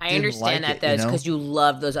I didn't understand like that though, you know? because you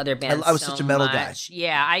love those other bands. I was so such a metal guy. much.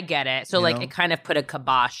 Yeah, I get it. So You like know? it kind of put a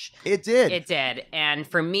kibosh. It did. It did. And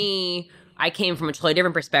for me, I came from a totally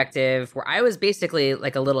different perspective where I was basically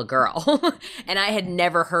like a little girl. And I had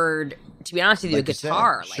never heard, to be honest with you, Like a you said,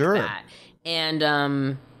 guitar sure. like that.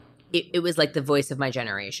 And it was like the voice of my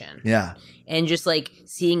generation. Yeah. And just like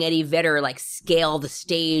seeing Eddie Vedder like scale the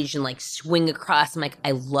stage and like swing across, I'm like,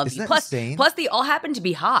 I love Isn't you. that insane? Plus they all happen to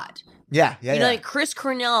be hot. Yeah. You know, like Chris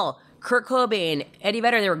Cornell, Kurt Cobain, Eddie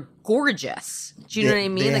Vedder, they were gorgeous. Do you know what I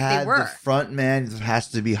mean? Like had they were. The front man has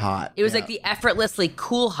to be hot. It was Yeah. like the effortlessly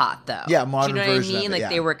cool hot though. Yeah, modern Do you know version what I of mean? it, Like yeah.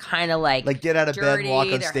 they were kind of like get out of bed and walk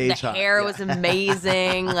on dirty, stage The hot. hair Yeah. was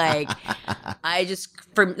amazing. Like I just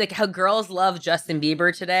from like how girls love Justin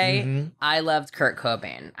Bieber today. I loved Kurt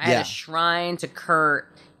Cobain. I had Yeah. a shrine to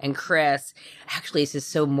Kurt and Chris. Actually, this is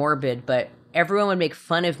so morbid, but everyone would make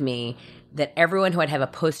fun of me that everyone who I'd have a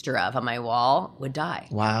poster of on my wall would die.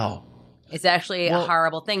 Wow. It's actually a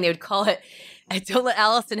horrible thing. They would call it, don't let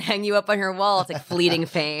Allison hang you up on her wall. It's like fleeting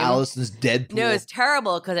fame. Allison's Deadpool. No, it's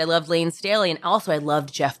terrible because I loved Lane Staley and also I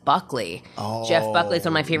loved Jeff Buckley. Oh, Jeff Buckley is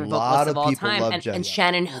one of my favorite lot vocalists of of all people time. love And, Jeff. and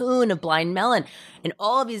Shannon Hoon of Blind Melon. And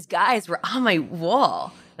all of these guys were on my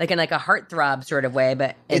wall. Like in like a heartthrob sort of way.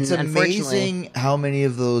 But It's unfortunately- amazing how many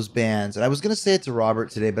of those bands, and I was going to say it to Robert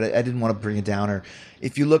today, but I didn't want to bring it down. Or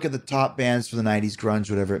if you look at the top bands from the 90s, grunge,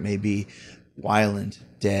 whatever it may be, Weiland,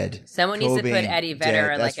 dead. Someone needs to put Cobain, Eddie Vedder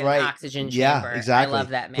dead. in That's like right. an oxygen chamber. Yeah, exactly. I love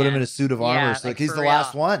that man. Put him in a suit of armor. Yeah, so like, he's for the real.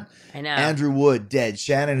 last one. I know. Andrew Wood, dead.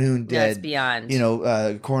 Shannon Hoon, No, dead. it's beyond. You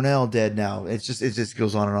know, Cornell, dead now. It just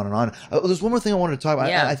goes on and on and on. There's one more thing I wanted to talk about.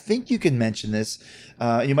 Yeah. I think you can mention this.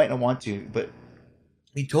 You might not want to, but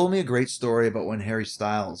he told me a great story about when Harry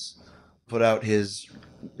Styles put out his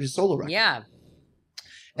solo record. Yeah.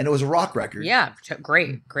 And it was a rock record. Yeah.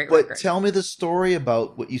 Great But record. tell me the story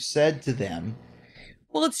about what you said to them.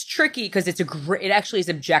 Well, it's tricky because it's it actually is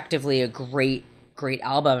objectively a great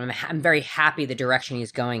album. I'm very happy the direction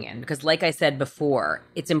he's going in because, like I said before,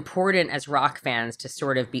 it's important as rock fans to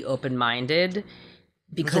sort of be open-minded It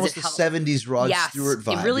because was almost the 70s Rod Stewart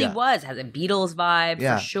vibe. It really yeah. was. It has a Beatles vibe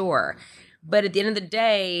Yeah. for sure. But at the end of the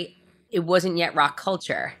day, it wasn't yet rock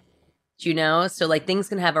culture. Do you know? So like things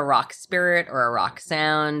can have a rock spirit or a rock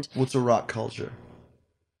sound. What's a rock culture?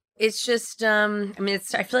 It's just, I mean,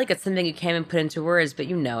 I feel like it's something you can't even put into words, but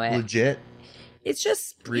you know it. Legit. It's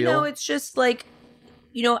just, Real? it's just like,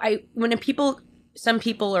 some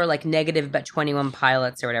people are like negative about 21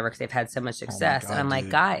 Pilots or whatever because they've had so much success. God, and I'm like,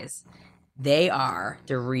 dude. guys, they are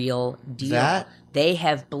the real deal. They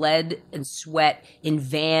have bled and sweat in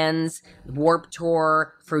Vans, Warped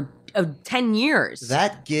Tour for 10 years.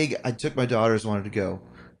 That gig, I took my daughters, wanted to go.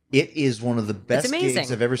 It is one of the best amazing.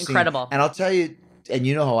 gigs I've ever seen. Incredible. And I'll tell you, and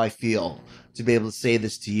you know how I feel to be able to say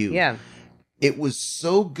this to you. Yeah. It was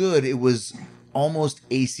so good. It was almost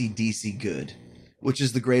AC/DC good, which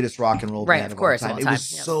is the greatest rock and roll Right, band of course, all of time. all It was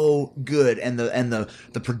time, yeah. so good, and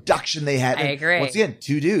the production they had. I agree. Once again,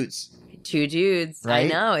 two dudes. Two dudes. Right? I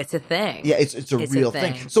know. It's a thing. Yeah, it's a It's a real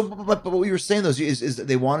thing. thing. So, but what you were saying though is that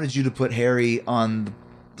they wanted you to put Harry on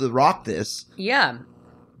the Rock This, Yeah.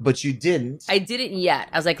 but you didn't. I didn't yet.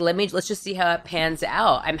 I was like, let's just see how it pans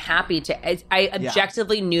out. I'm happy to. I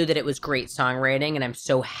objectively knew that it was great songwriting, and I'm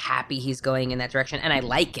so happy he's going in that direction, and I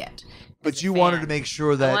like it. But you wanted to make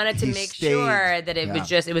sure that I wanted to he make stayed. sure that it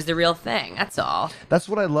Yeah. was the real thing. That's all. That's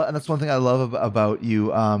what I love, and that's one thing I love about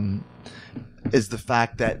you. Is the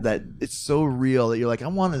fact that it's so real that you're like, I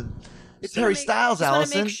want to. It's Harry Styles, I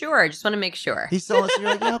Allison. just want to make sure. He's selling us.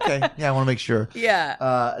 You're like, yeah, okay, yeah, I want to make sure.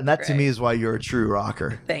 Yeah. And that to Great. me is why you're a true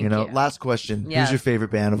rocker. Thank you. you. Last question. Yeah. Who's your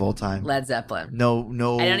favorite band of all time? Led Zeppelin.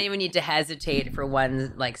 No. I don't even need to hesitate for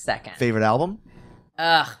one second. Favorite album?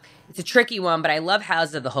 Ugh. It's a tricky one, but I love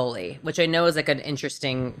House of the Holy, which I know is like an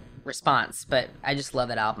interesting response, but I just love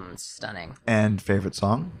that album. It's stunning. And favorite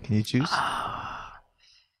song? Can you choose?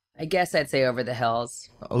 I guess I'd say Over the Hills.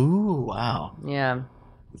 Oh, wow. Yeah.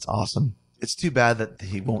 It's awesome. It's too bad that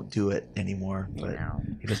he won't do it anymore. But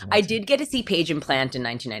he doesn't want I to. did get to see Page and Plant in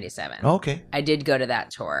 1997. Oh, okay. I did go to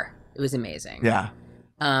that tour. It was amazing. Yeah.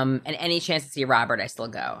 And any chance to see Robert, I still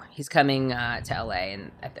go. He's coming to LA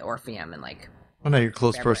and at the Orpheum and like. Oh, no, you're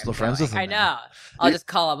close February, personal I'm friends going. with him. I now. know. I'll just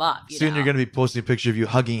call him up. Soon you're going to be posting a picture of you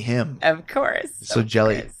hugging him. Of course. So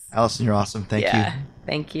jelly. Allison, you're awesome. Thank you.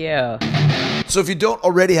 Thank you. So if you don't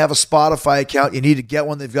already have a Spotify account, you need to get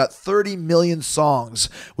one. They've got 30 million songs,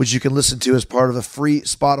 which you can listen to as part of a free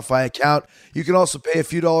Spotify account. You can also pay a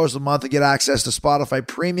few dollars a month to get access to Spotify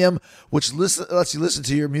Premium, which lets you listen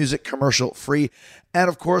to your music commercial free. And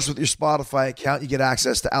of course, with your Spotify account, you get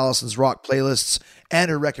access to Allison's rock playlists and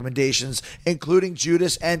her recommendations, including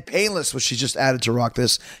Judas and Painless, which she just added to Rock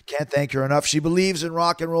This. Can't thank her enough. She believes in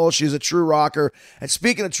rock and roll. She's a true rocker. And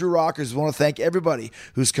speaking of true rockers, I want to thank everybody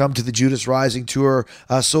who's come to the Judas Rising tour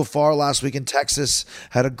so far. Last week in Texas,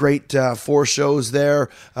 had a great 4 shows there.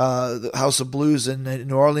 The House of Blues in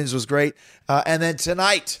New Orleans was great. And then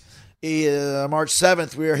tonight, March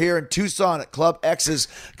 7th, we are here in Tucson at Club X's.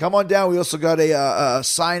 Come on down. We also got a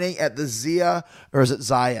signing at the Zia, or is it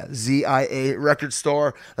Zia? Z-I-A record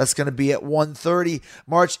store. That's going to be at 1:30.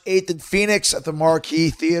 March 8th in Phoenix at the Marquee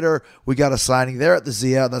Theater. We got a signing there at the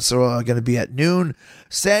Zia. That's going to be at noon.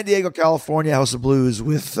 San Diego, California, House of Blues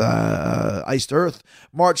with Iced Earth.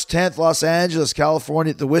 March 10th, Los Angeles, California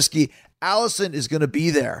at the Whiskey. Allison is going to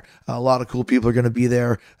be there. A lot of cool people are going to be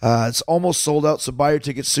there. It's almost sold out, so buy your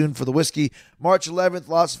tickets soon for the Whiskey. March 11th,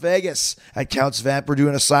 Las Vegas at Counts Vamp. We're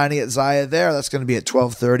doing a signing at Zia there. That's going to be at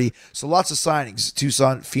 12:30. So lots of signings.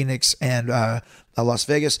 Tucson, Phoenix, and Las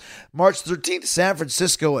Vegas. March 13th, San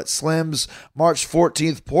Francisco at Slim's. March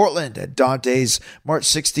 14th, Portland at Dante's. March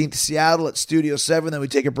 16th, Seattle at Studio 7. Then we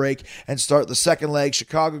take a break and start the second leg.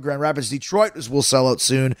 Chicago, Grand Rapids, Detroit will sell out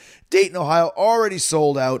soon. Dayton, Ohio, already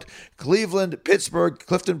sold out. Cleveland, Pittsburgh,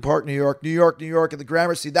 Clifton Park, New York, at the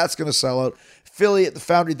Gramercy, that's going to sell out. Philly at the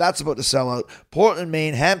Foundry, that's about to sell out. Portland,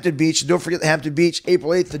 Maine, Hampton Beach. And don't forget the Hampton Beach,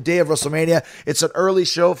 April 8th, the day of WrestleMania. It's an early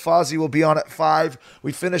show. Fozzy will be on at 5.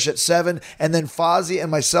 We finish at 7. And then Fozzy and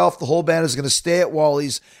myself, the whole band, is going to stay at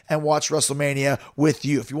Wally's and watch WrestleMania with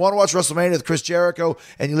you. If you want to watch WrestleMania with Chris Jericho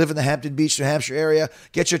and you live in the Hampton Beach, New Hampshire area,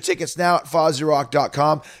 get your tickets now at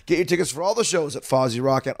FozzyRock.com. Get your tickets for all the shows at Fozzy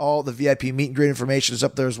Rock, and all the VIP meet and greet information is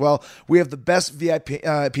up there as well. We have the best VIP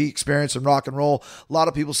experience in rock and roll. A lot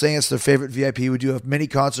of people saying it's their favorite VIP. We do a mini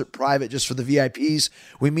concert private just for the VIPs.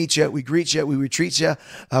 We meet you, we greet you, we retweet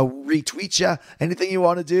you, anything you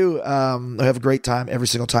want to do. We have a great time every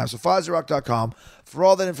single time. So FozzyRock.com for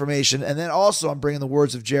all that information. And then also I'm bringing the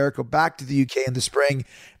Words of Jericho back to the UK in the spring.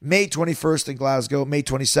 May 21st in Glasgow, May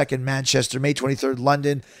 22nd Manchester, May 23rd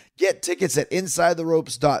London. Get tickets at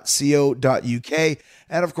insidetheropes.co.uk.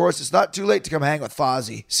 And of course, it's not too late to come hang with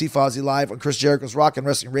Fozzy. See Fozzy live on Chris Jericho's Rock and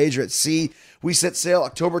Wrestling Rager at Sea. We set sail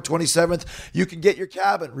October 27th. You can get your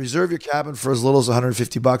cabin. Reserve your cabin for as little as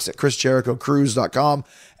 $150 at ChrisJerichoCruise.com.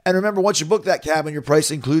 And remember, once you book that cabin, your price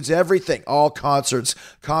includes everything. All concerts,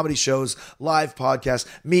 comedy shows, live podcasts,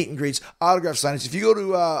 meet and greets, autograph signings. If you go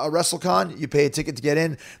to a WrestleCon, you pay a ticket to get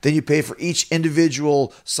in, then you pay for each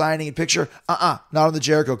individual signing and picture. Not on the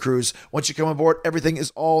Jericho Cruise. Once you come on board, everything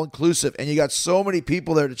is all inclusive. And you got so many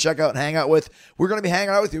people there to check out and hang out with. We're going to be hanging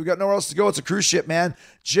out with you. We got nowhere else to go. It's a cruise ship, man.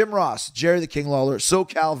 Jim Ross, Jerry the King Lawler,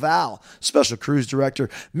 SoCal Val, Special Cruise Director,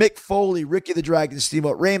 Mick Foley, Ricky the Dragon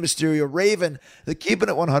Steamboat, Rey Mysterio, Raven, the Keeping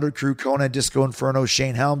It 100 crew, Conan, Disco Inferno,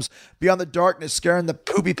 Shane Helms, Beyond the Darkness, scaring the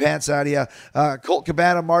poopy pants out of you, Colt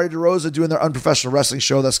Cabana, Marty DeRosa doing their unprofessional wrestling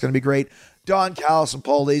show. That's going to be great. Don Callis and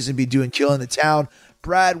Paul Lazenby doing Killing the Town.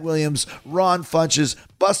 Brad Williams, Ron Funches,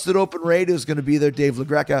 Busted Open Radio is going to be there. Dave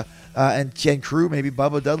LaGreca and Ken Crew, maybe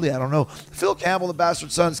Bubba Dudley, I don't know. Phil Campbell, the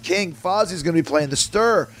Bastard Sons, King, Fozzie's going to be playing. The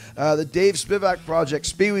Stir, the Dave Spivak Project,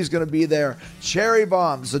 Speewee's going to be there. Cherry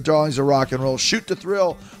Bombs, the Darlings of Rock and Roll, Shoot to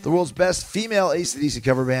Thrill, the world's best female AC/DC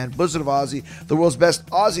cover band, Blizzard of Ozzy, the world's best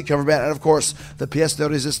Aussie cover band, and of course, the Pièce de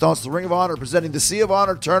Résistance, the Ring of Honor, presenting the Sea of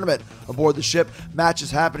Honor tournament aboard the ship.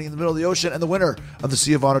 Matches happening in the middle of the ocean, and the winner of the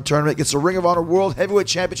Sea of Honor tournament gets a Ring of Honor World Heavyweight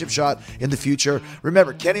Championship shot in the future.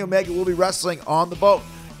 Remember, Kenny Omega will be wrestling on the boat.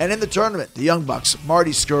 And in the tournament, the Young Bucks,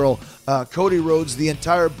 Marty Scurll, Cody Rhodes, the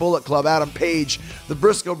entire Bullet Club, Adam Page, the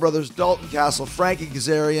Briscoe brothers, Dalton Castle, Frankie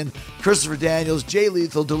Kazarian, Christopher Daniels, Jay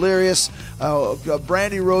Lethal, Delirious,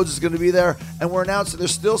 Brandy Rhodes is going to be there. And we're announcing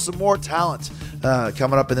there's still some more talent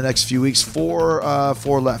coming up in the next few weeks. Four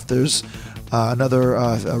left. There's another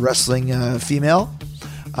wrestling female,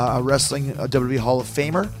 a wrestling WWE Hall of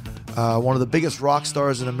Famer, one of the biggest rock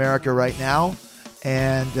stars in America right now,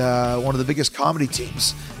 and one of the biggest comedy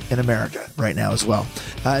teams in America right now as well.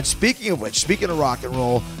 And speaking of which, speaking of rock and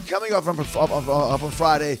roll, coming up on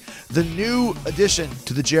Friday, the new addition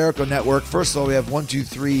to the Jericho Network. First of all, we have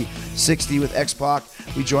 12360 with X-Pac.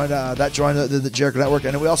 We joined the Jericho Network,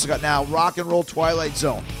 and then we also got now Rock and Roll Twilight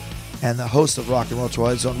Zone. And the host of Rock and Roll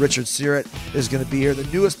Twilight Zone, Richard Sirott, is going to be here. The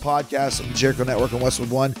newest podcast on the Jericho Network on Westwood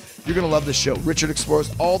One. You're going to love this show. Richard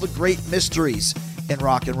explores all the great mysteries in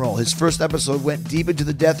rock and roll. His first episode went deep into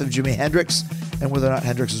the death of Jimi Hendrix and whether or not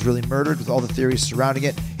Hendrix was really murdered, with all the theories surrounding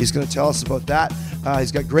it. He's going to tell us about that.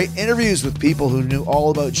 He's got great interviews with people who knew all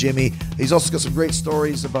about Jimmy. He's also got some great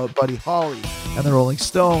stories about Buddy Holly and the Rolling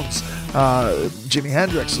Stones, Jimi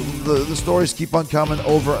Hendrix. The stories keep on coming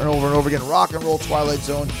over and over and over again. Rock and Roll Twilight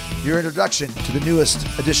Zone, your introduction to the newest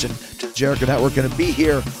addition to the Jericho Network, going to be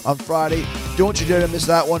here on Friday. Don't you dare to miss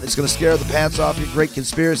that one. It's going to scare the pants off you. Great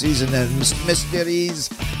conspiracies and then mysteries.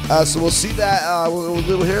 So we'll see that.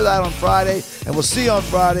 We'll hear that on Friday, and we'll see you on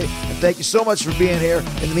Friday. And thank you so much for being here.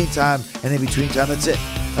 In the meantime and in between time, that's it.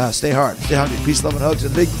 Stay hard, stay hungry. Peace, love, and hugs,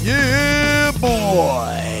 and big yeah,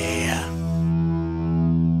 boy.